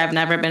 honestly, I've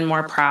never been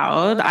more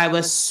proud. I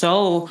was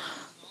so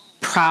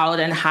proud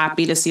and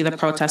happy to see the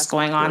protests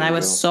going on. I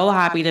was so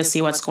happy to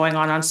see what's going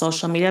on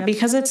social media,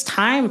 because it's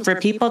time for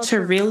people to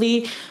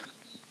really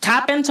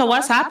tap into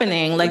what's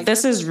happening. Like,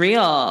 this is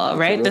real,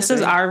 right? This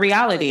is our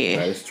reality.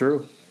 That is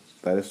true.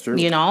 That is true.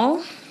 You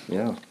know?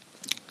 Yeah.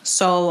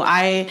 So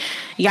it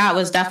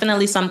was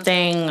definitely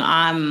something,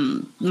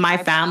 my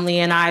family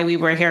and I, we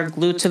were here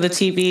glued to the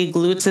TV,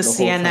 glued to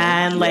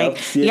CNN, like,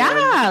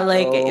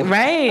 CNN.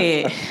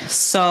 Right.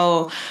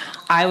 So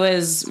I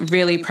was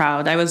really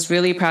proud. I was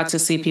really proud to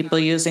see people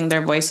using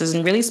their voices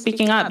and really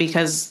speaking up,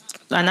 because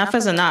enough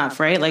is enough,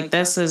 right? Like,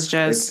 this is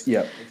just...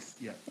 Yeah.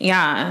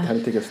 Had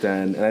to take a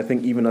stand. And I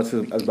think even us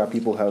as Black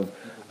people have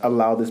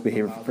allowed this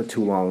behavior for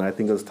too long. I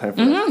think it's time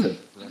for us to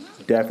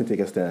definitely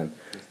take a stand.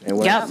 And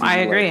when I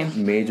agree. Like,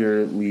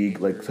 major league,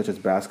 like such as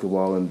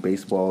basketball and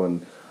baseball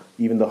and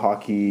even the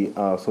hockey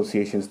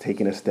associations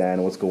taking a stand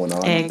on what's going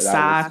on.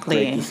 Exactly. It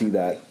was great to see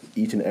that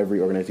each and every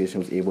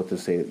organization was able to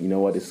say, you know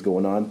what, this is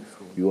going on.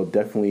 We will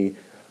definitely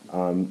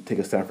take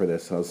a stand for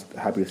this. I was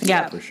happy to see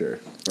that for sure.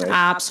 Right?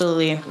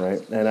 Absolutely.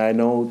 Right. And I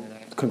know,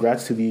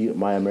 congrats to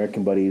my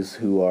American buddies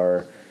who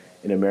are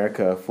in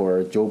America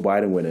for Joe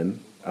Biden winning.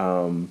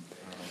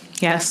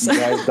 Yes. You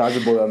guys dodged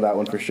a bullet on that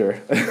one for sure.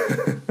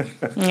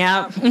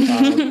 Yep.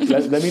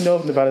 Let me know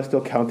if Nevada's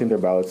still counting their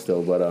ballots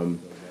still. But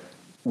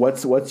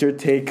what's your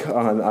take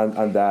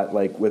on that?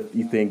 Like,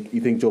 you think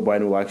Joe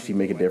Biden will actually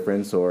make a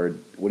difference, or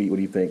what do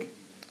you think?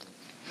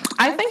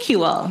 I think he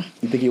will.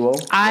 You think he will?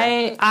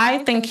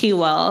 I think he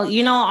will.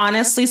 You know,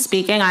 honestly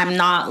speaking, I'm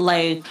not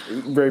like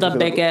the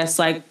biggest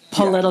like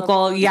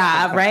political,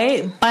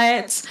 right?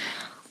 But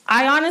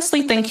I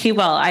honestly think he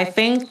will. I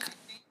think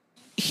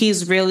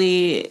he's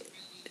really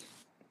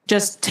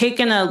just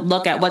taken a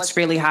look at what's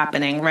really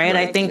happening, right?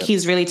 I think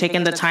he's really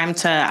taken the time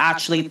to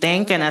actually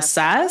think and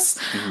assess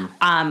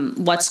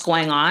what's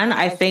going on.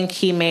 I think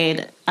he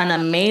made an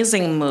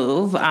amazing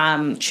move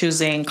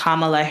choosing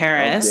Kamala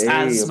Harris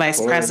as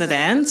vice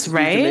president,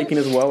 right? He's Jamaican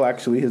as well,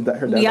 actually. Her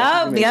dad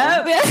Yep.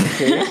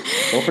 Okay.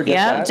 Don't forget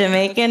that.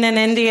 Jamaican and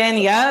Indian,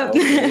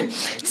 Okay.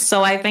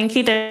 So I think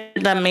he did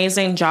an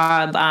amazing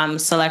job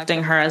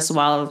selecting her as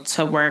well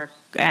to work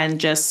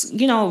and just,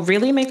 you know,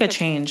 really make a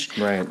change.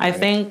 Right. I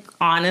think,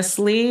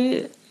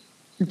 honestly,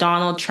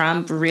 Donald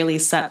Trump really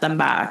set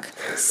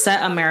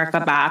America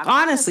back,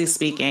 honestly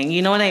speaking.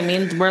 You know what I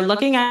mean? We're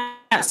looking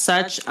at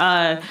such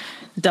a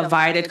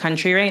divided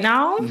country right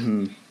now.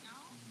 Mm-hmm.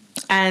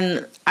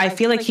 And I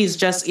feel like he's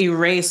just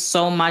erased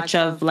so much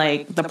of,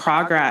 like, the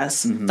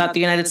progress that the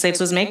United States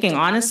was making,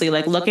 honestly.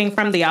 Like, looking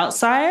from the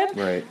outside.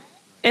 Right.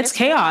 It's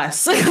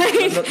chaos.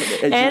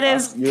 It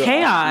is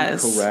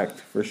chaos. Correct,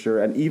 for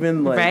sure. And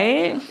even like,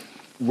 right?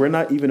 We're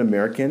not even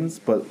Americans,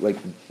 but like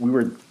we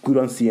were glued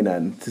on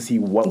CNN to see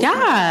what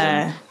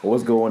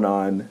was going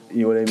on.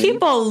 You know what I mean?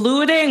 People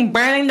looting,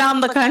 burning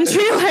down the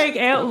country. Like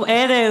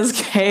it is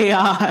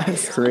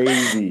chaos.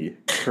 Crazy.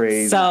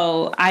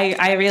 So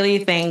I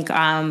really think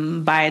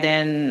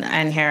Biden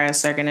and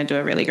Harris are going to do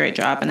a really great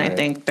job, and I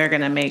think they're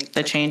going to make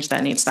the change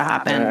that needs to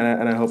happen.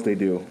 And I hope they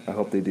do.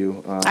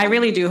 I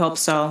really do hope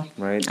so.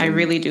 Right. I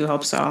really do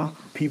hope so.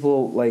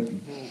 People like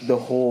the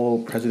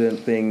whole president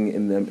thing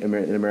in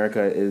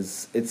America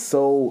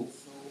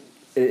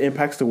it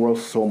impacts the world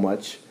so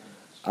much.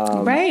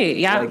 Right.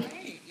 Yeah.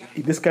 Like,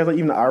 this guy's not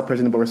even our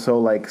president, but we're so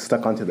like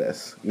stuck onto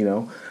this, you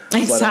know?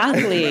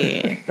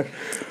 Exactly.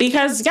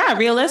 Because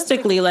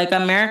realistically, like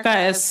America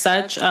is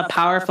such a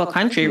powerful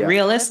country,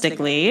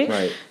 realistically.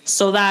 Right.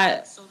 So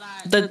that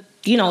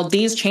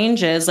these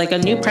changes, like a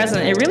new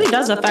president, it really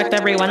does affect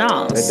everyone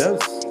else.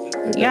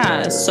 It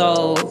does.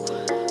 So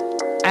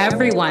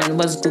everyone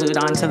was glued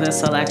onto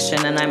this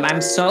election, and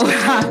I'm so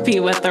happy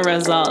with the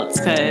results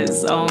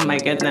because, oh my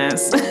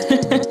goodness.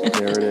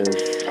 There it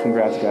is.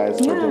 Congrats, guys.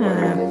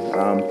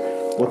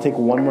 We'll take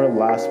one more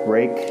last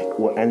break.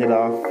 We'll end it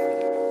off.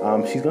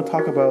 She's going to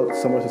talk about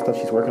some of the stuff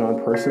she's working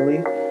on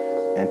personally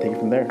and take it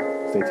from there.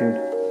 Stay tuned.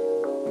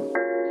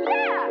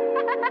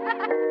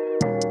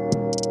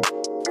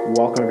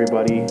 Welcome,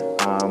 everybody.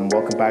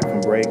 Welcome back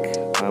from break.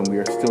 We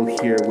are still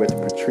here with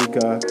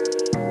Patreka.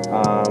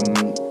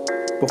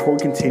 Before we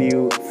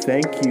continue,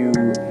 thank you,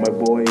 my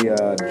boy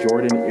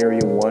Jordan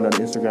Area 1 on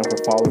Instagram for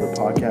following the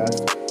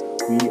podcast.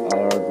 We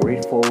are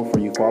grateful for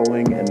you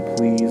following, and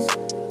please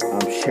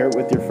share it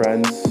with your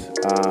friends.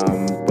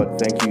 But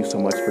thank you so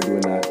much for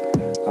doing that.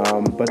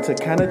 But to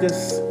kind of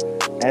just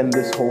end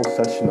this whole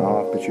session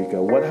off, Patreka,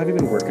 what have you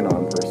been working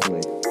on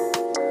personally?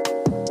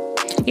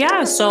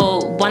 Yeah,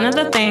 so one of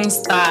the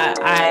things that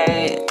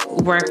I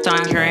worked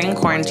on during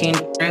quarantine,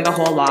 during the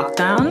whole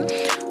lockdown,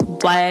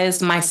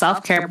 was my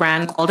self-care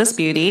brand, Coldest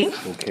Beauty.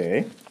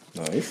 Okay,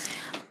 nice.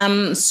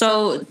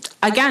 So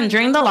again,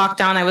 during the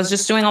lockdown, I was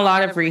just doing a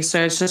lot of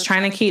research, just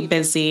trying to keep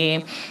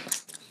busy.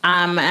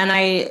 And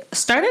I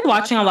started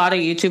watching a lot of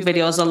YouTube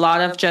videos, a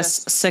lot of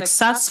just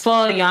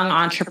successful young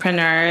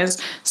entrepreneurs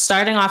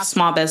starting off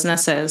small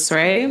businesses,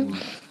 right?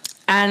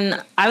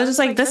 And I was just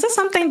like, this is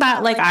something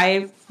that like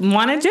I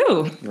want to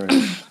do.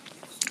 Right.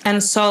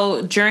 And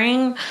so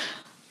during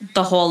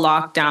the whole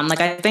lockdown,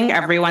 like I think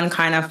everyone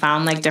kind of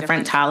found like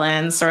different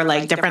talents or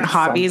like different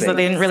hobbies that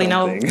they didn't really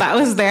know that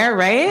was there,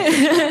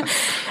 right?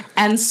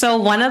 And so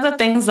one of the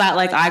things that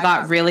like I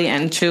got really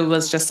into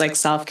was just like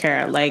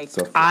self-care. Like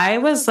I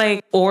was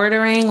like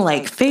ordering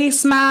like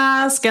face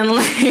masks and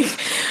like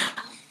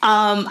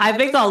I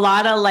think a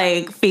lot of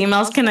like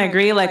females can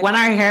agree, like when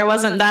our hair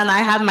wasn't done, I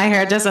had my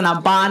hair just in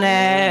a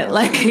bonnet.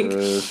 Like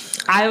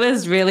I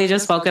was really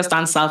just focused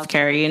on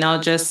self-care, you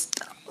know, just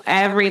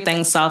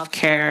everything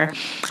self-care.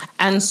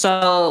 And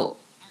so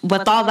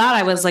with all that,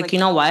 I was like, you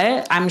know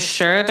what? I'm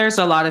sure there's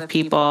a lot of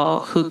people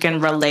who can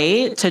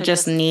relate to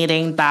just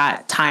needing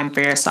that time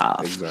for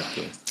yourself.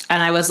 Exactly.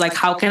 And I was like,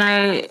 how can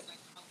I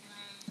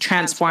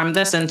transform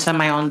this into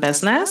my own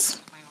business?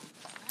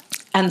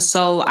 And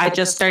so I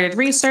just started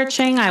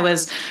researching. I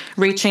was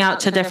reaching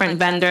out to different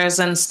vendors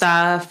and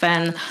stuff.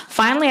 And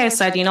finally I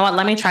said, you know what?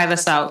 Let me try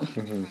this out.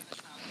 Mm-hmm.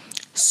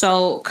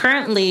 So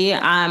currently,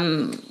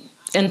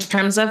 in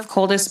terms of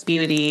Coldest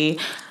Beauty,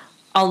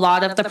 a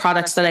lot of the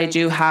products that I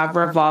do have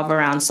revolve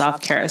around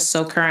self-care.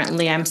 So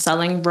currently I'm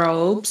selling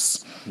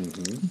robes,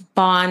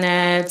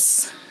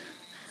 bonnets,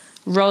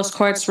 rose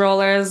quartz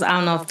rollers. I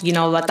don't know if you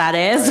know what that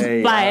is,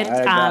 but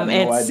I got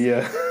no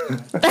idea.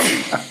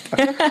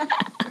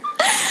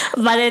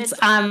 But it's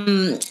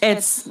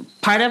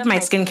part of my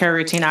skincare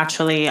routine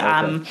actually.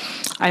 Okay.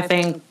 I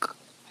think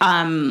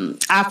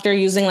after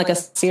using like a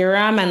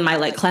serum and my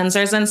like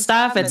cleansers and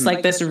stuff, it's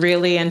like this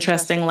really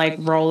interesting like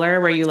roller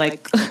where you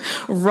like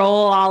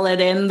roll all it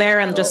in there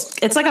and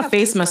just it's like a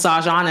face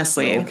massage,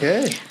 honestly.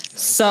 Okay.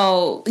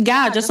 So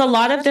yeah, just a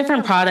lot of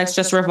different products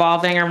just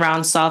revolving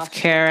around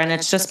self-care, and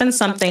it's just been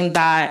something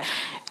that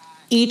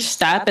each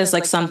step is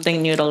like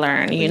something new to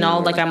learn, you know,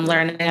 like I'm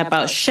learning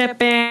about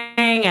shipping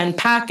and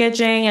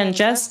packaging and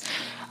just,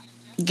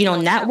 you know,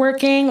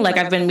 networking. Like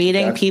I've been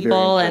meeting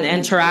people and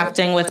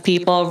interacting with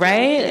people,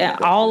 right?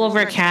 All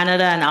over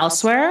Canada and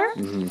elsewhere.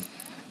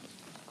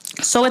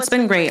 So it's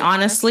been great,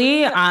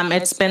 honestly.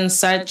 It's been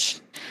such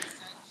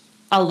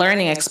a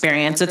learning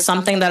experience. It's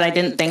something that I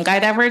didn't think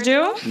I'd ever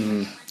do.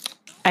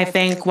 I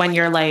think when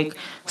you're like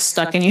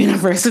stuck in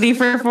university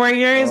for 4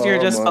 years, you're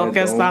just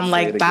focused on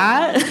like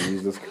that.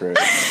 Jesus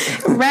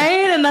Christ.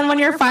 Right? And then when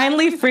you're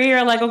finally free,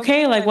 you're like,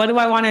 okay, like what do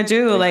I want to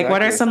do? Exactly. Like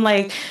what are some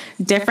like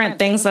different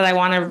things that I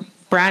want to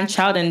branch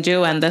out and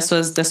do? And this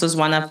was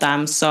one of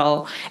them.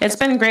 So it's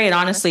been great,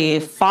 honestly.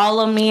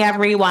 Follow me,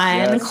 everyone.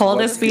 Yes.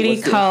 Coldest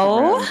Beauty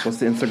Co. What's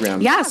the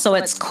Instagram? Yeah, so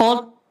it's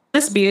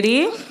Coldest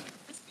Beauty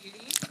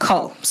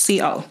Co.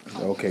 C-O.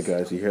 Okay,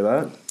 guys, you hear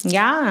that?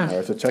 Yeah. All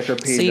right, so check our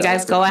page. So you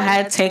guys go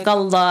ahead, take a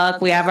look.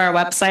 We have our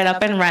website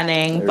up and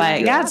running. But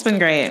yeah, it's been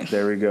great.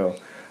 There we go.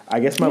 I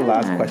guess my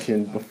last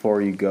question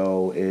before you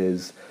go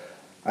is,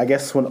 I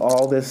guess when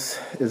all this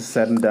is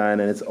said and done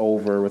and it's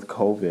over with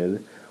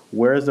COVID,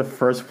 where is the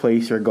first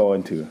place you're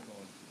going to?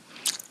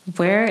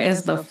 Where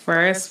is the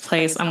first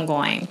place I'm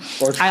going?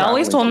 I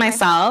always told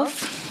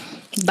myself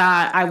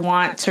that I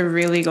want to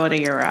really go to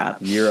Europe.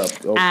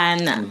 Oh.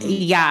 And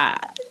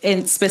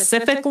and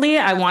specifically,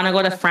 I want to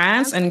go to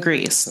France and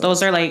Greece.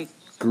 Those are like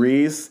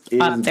Greece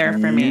is up there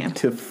for me.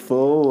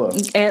 Beautiful.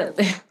 It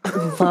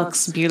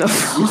looks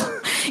beautiful.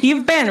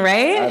 You've been,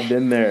 right? I've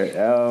been there.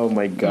 Oh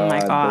my god. Oh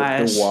my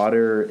gosh. The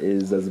water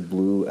is as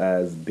blue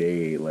as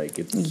day. Like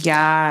it's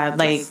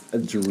it's a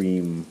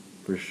dream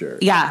for sure.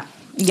 Yeah.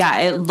 Yeah,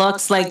 it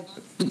looks like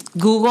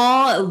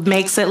Google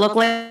makes it look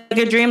like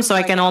a dream, so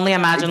I can only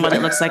imagine what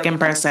it looks like in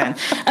person.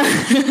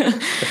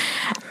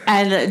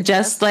 And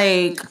just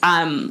like,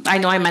 I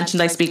know I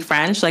mentioned I speak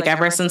French, like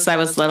ever since I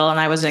was little and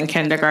I was in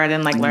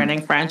kindergarten, like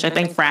learning French. I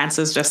think France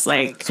is just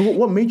like, so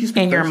what made you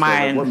speak in French, your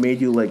mind? Like, what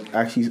made you like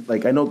actually,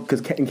 like I know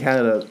because in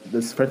Canada,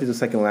 this French is a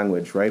second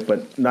language, right?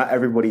 But not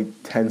everybody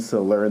tends to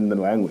learn the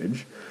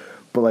language.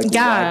 But like,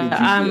 why did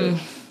you do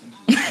it?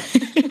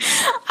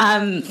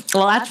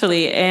 Well,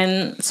 actually,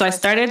 so I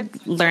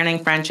started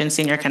learning French in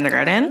senior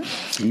kindergarten.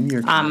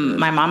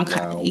 My mom,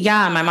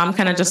 my mom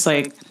kind of just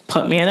like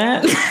put me in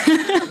it.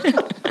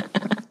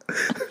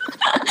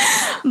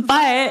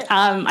 But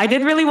I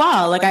did really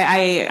well. Like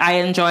I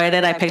enjoyed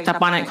it. I picked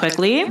up on it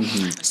quickly.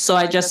 So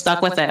I just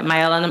stuck with it.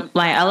 My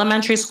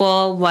elementary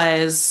school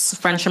was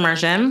French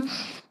immersion.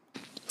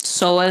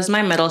 So was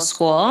my middle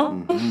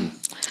school.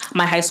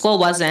 My high school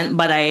wasn't,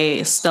 but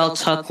I still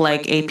took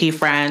like AP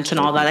French and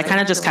all that. I kind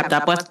of just kept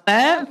up with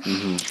it.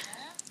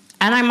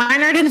 And I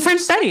minored in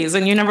French studies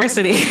in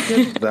university.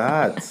 Look at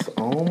that.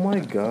 Oh my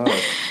God.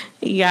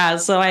 Yeah,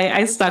 so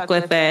I stuck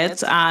with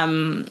it.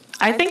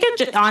 I think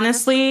it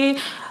honestly,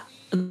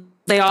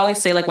 they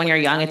always say like when you're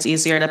young, it's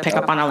easier to pick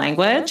up on a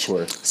language.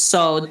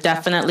 So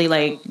definitely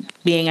like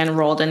being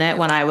enrolled in it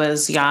when I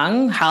was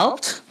young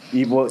helped.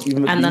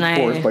 Even and then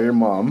forced by your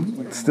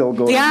mom, still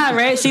going. Yeah,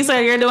 right. She said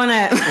you're doing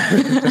it.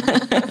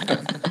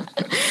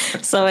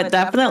 So it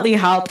definitely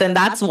helped, and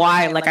that's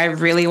why like I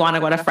really want to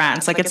go to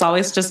France. Like it's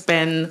always just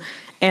been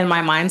in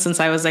my mind since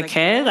I was a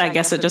kid. I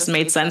guess it just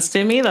made sense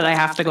to me that I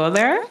have to go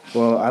there.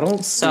 Well, I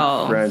don't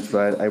speak French,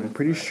 but I'm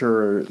pretty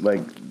sure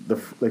like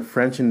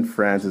French in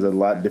France is a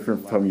lot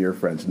different from your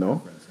French.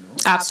 No?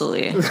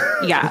 Absolutely.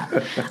 Yeah.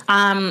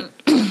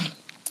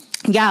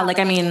 Yeah. Like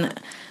I mean,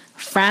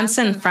 France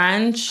and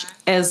French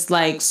is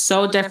like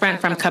so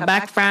different from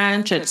Quebec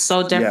French. It's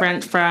so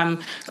different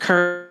from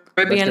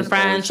Caribbean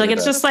French. Like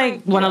it's just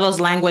like one of those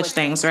language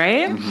things,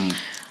 right?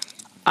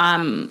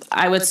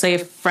 I would say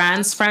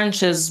France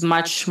French is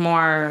much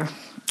more,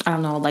 I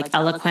don't know, like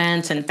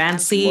eloquent and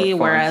fancy,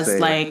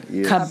 whereas like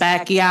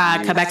Quebec,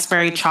 Quebec's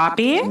very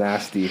choppy.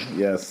 Nasty,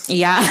 yes.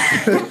 Yeah.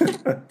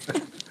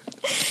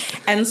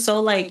 And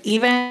so like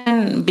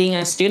even being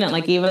a student,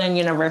 like even in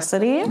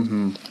university,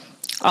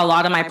 a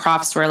lot of my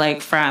profs were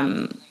like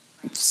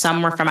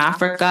some were from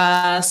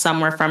Africa,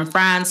 some were from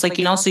France, like,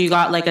 you know, so you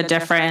got like a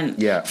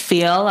different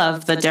feel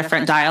of the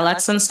different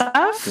dialects and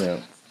stuff. Yeah.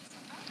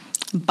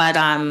 But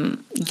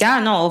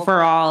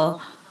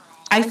overall,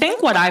 I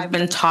think what I've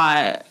been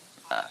taught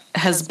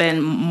has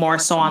been more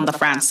so on the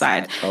France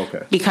side.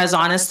 Okay. Because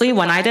honestly,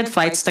 when I did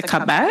flights to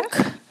Quebec,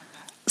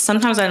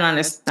 sometimes I didn't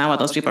understand what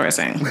those people were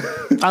saying.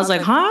 I was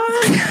like, huh?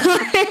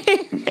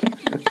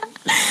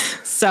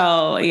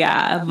 So,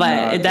 yeah,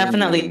 but it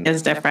definitely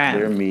is different.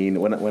 They're mean.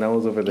 When I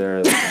was over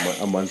there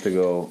like a month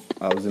ago,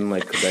 I was in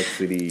like Quebec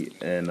City.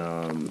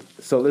 And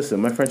so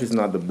listen, my French is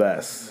not the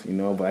best, you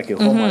know, but I can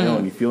hold my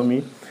own. You feel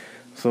me?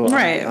 So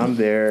I'm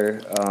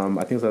there.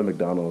 I think it's at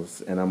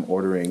McDonald's, and I'm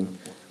ordering.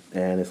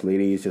 And this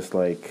lady is just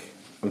like,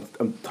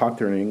 I'm talking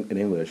to her in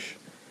English.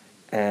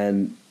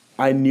 and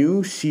I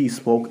knew she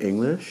spoke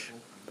English,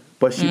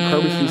 but she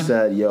purposely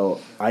said, "Yo,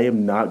 I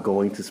am not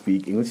going to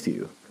speak English to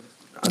you."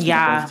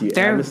 Yeah,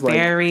 they're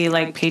very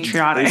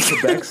patriotic. In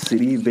Quebec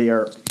City, they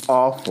are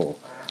awful.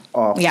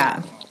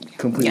 Yeah.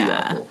 Completely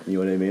awful. You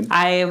know what I mean?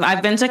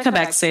 I've been to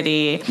Quebec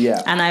City,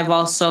 and I've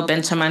also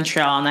been to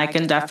Montreal, and I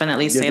can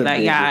definitely say that.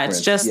 Yeah, difference.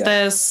 It's just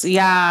this.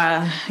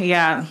 Yeah,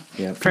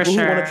 for People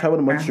sure. who want to travel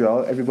to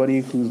Montreal,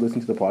 everybody who's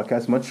listening to the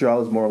podcast,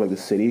 Montreal is more like the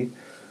city,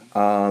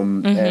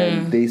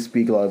 and they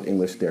speak a lot of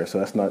English there, so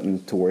that's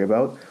nothing to worry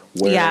about.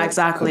 Yeah,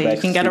 exactly. Quebec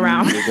you can get City,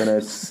 around. You're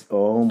gonna,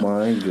 oh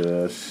my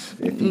gosh!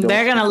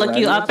 They're gonna look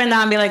you up and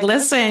down and be like,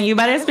 "Listen, you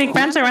better speak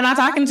French, or we're not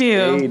talking to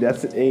you." Hey,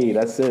 that's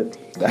it.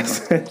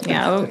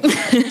 Yeah.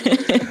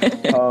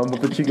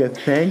 But Patreka,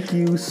 thank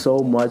you so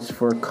much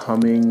for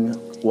coming.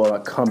 Well,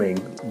 not coming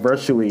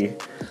virtually,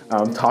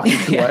 talking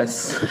to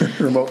us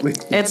remotely.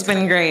 It's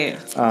been great.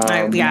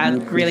 I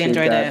really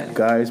enjoyed it.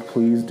 Guys,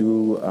 please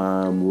do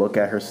look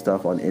at her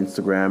stuff on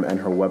Instagram and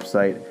her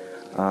website.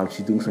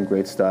 She's doing some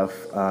great stuff.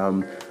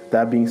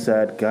 That being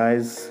said,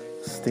 guys,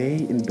 stay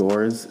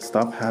indoors.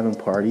 Stop having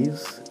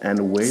parties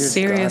and wear your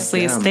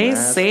Seriously, stay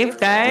safe,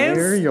 guys.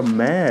 Wear your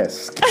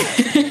mask.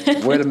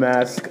 Wear the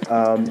mask.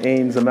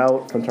 Ames, I'm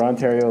out from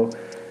Toronto, Ontario.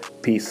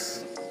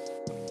 Peace.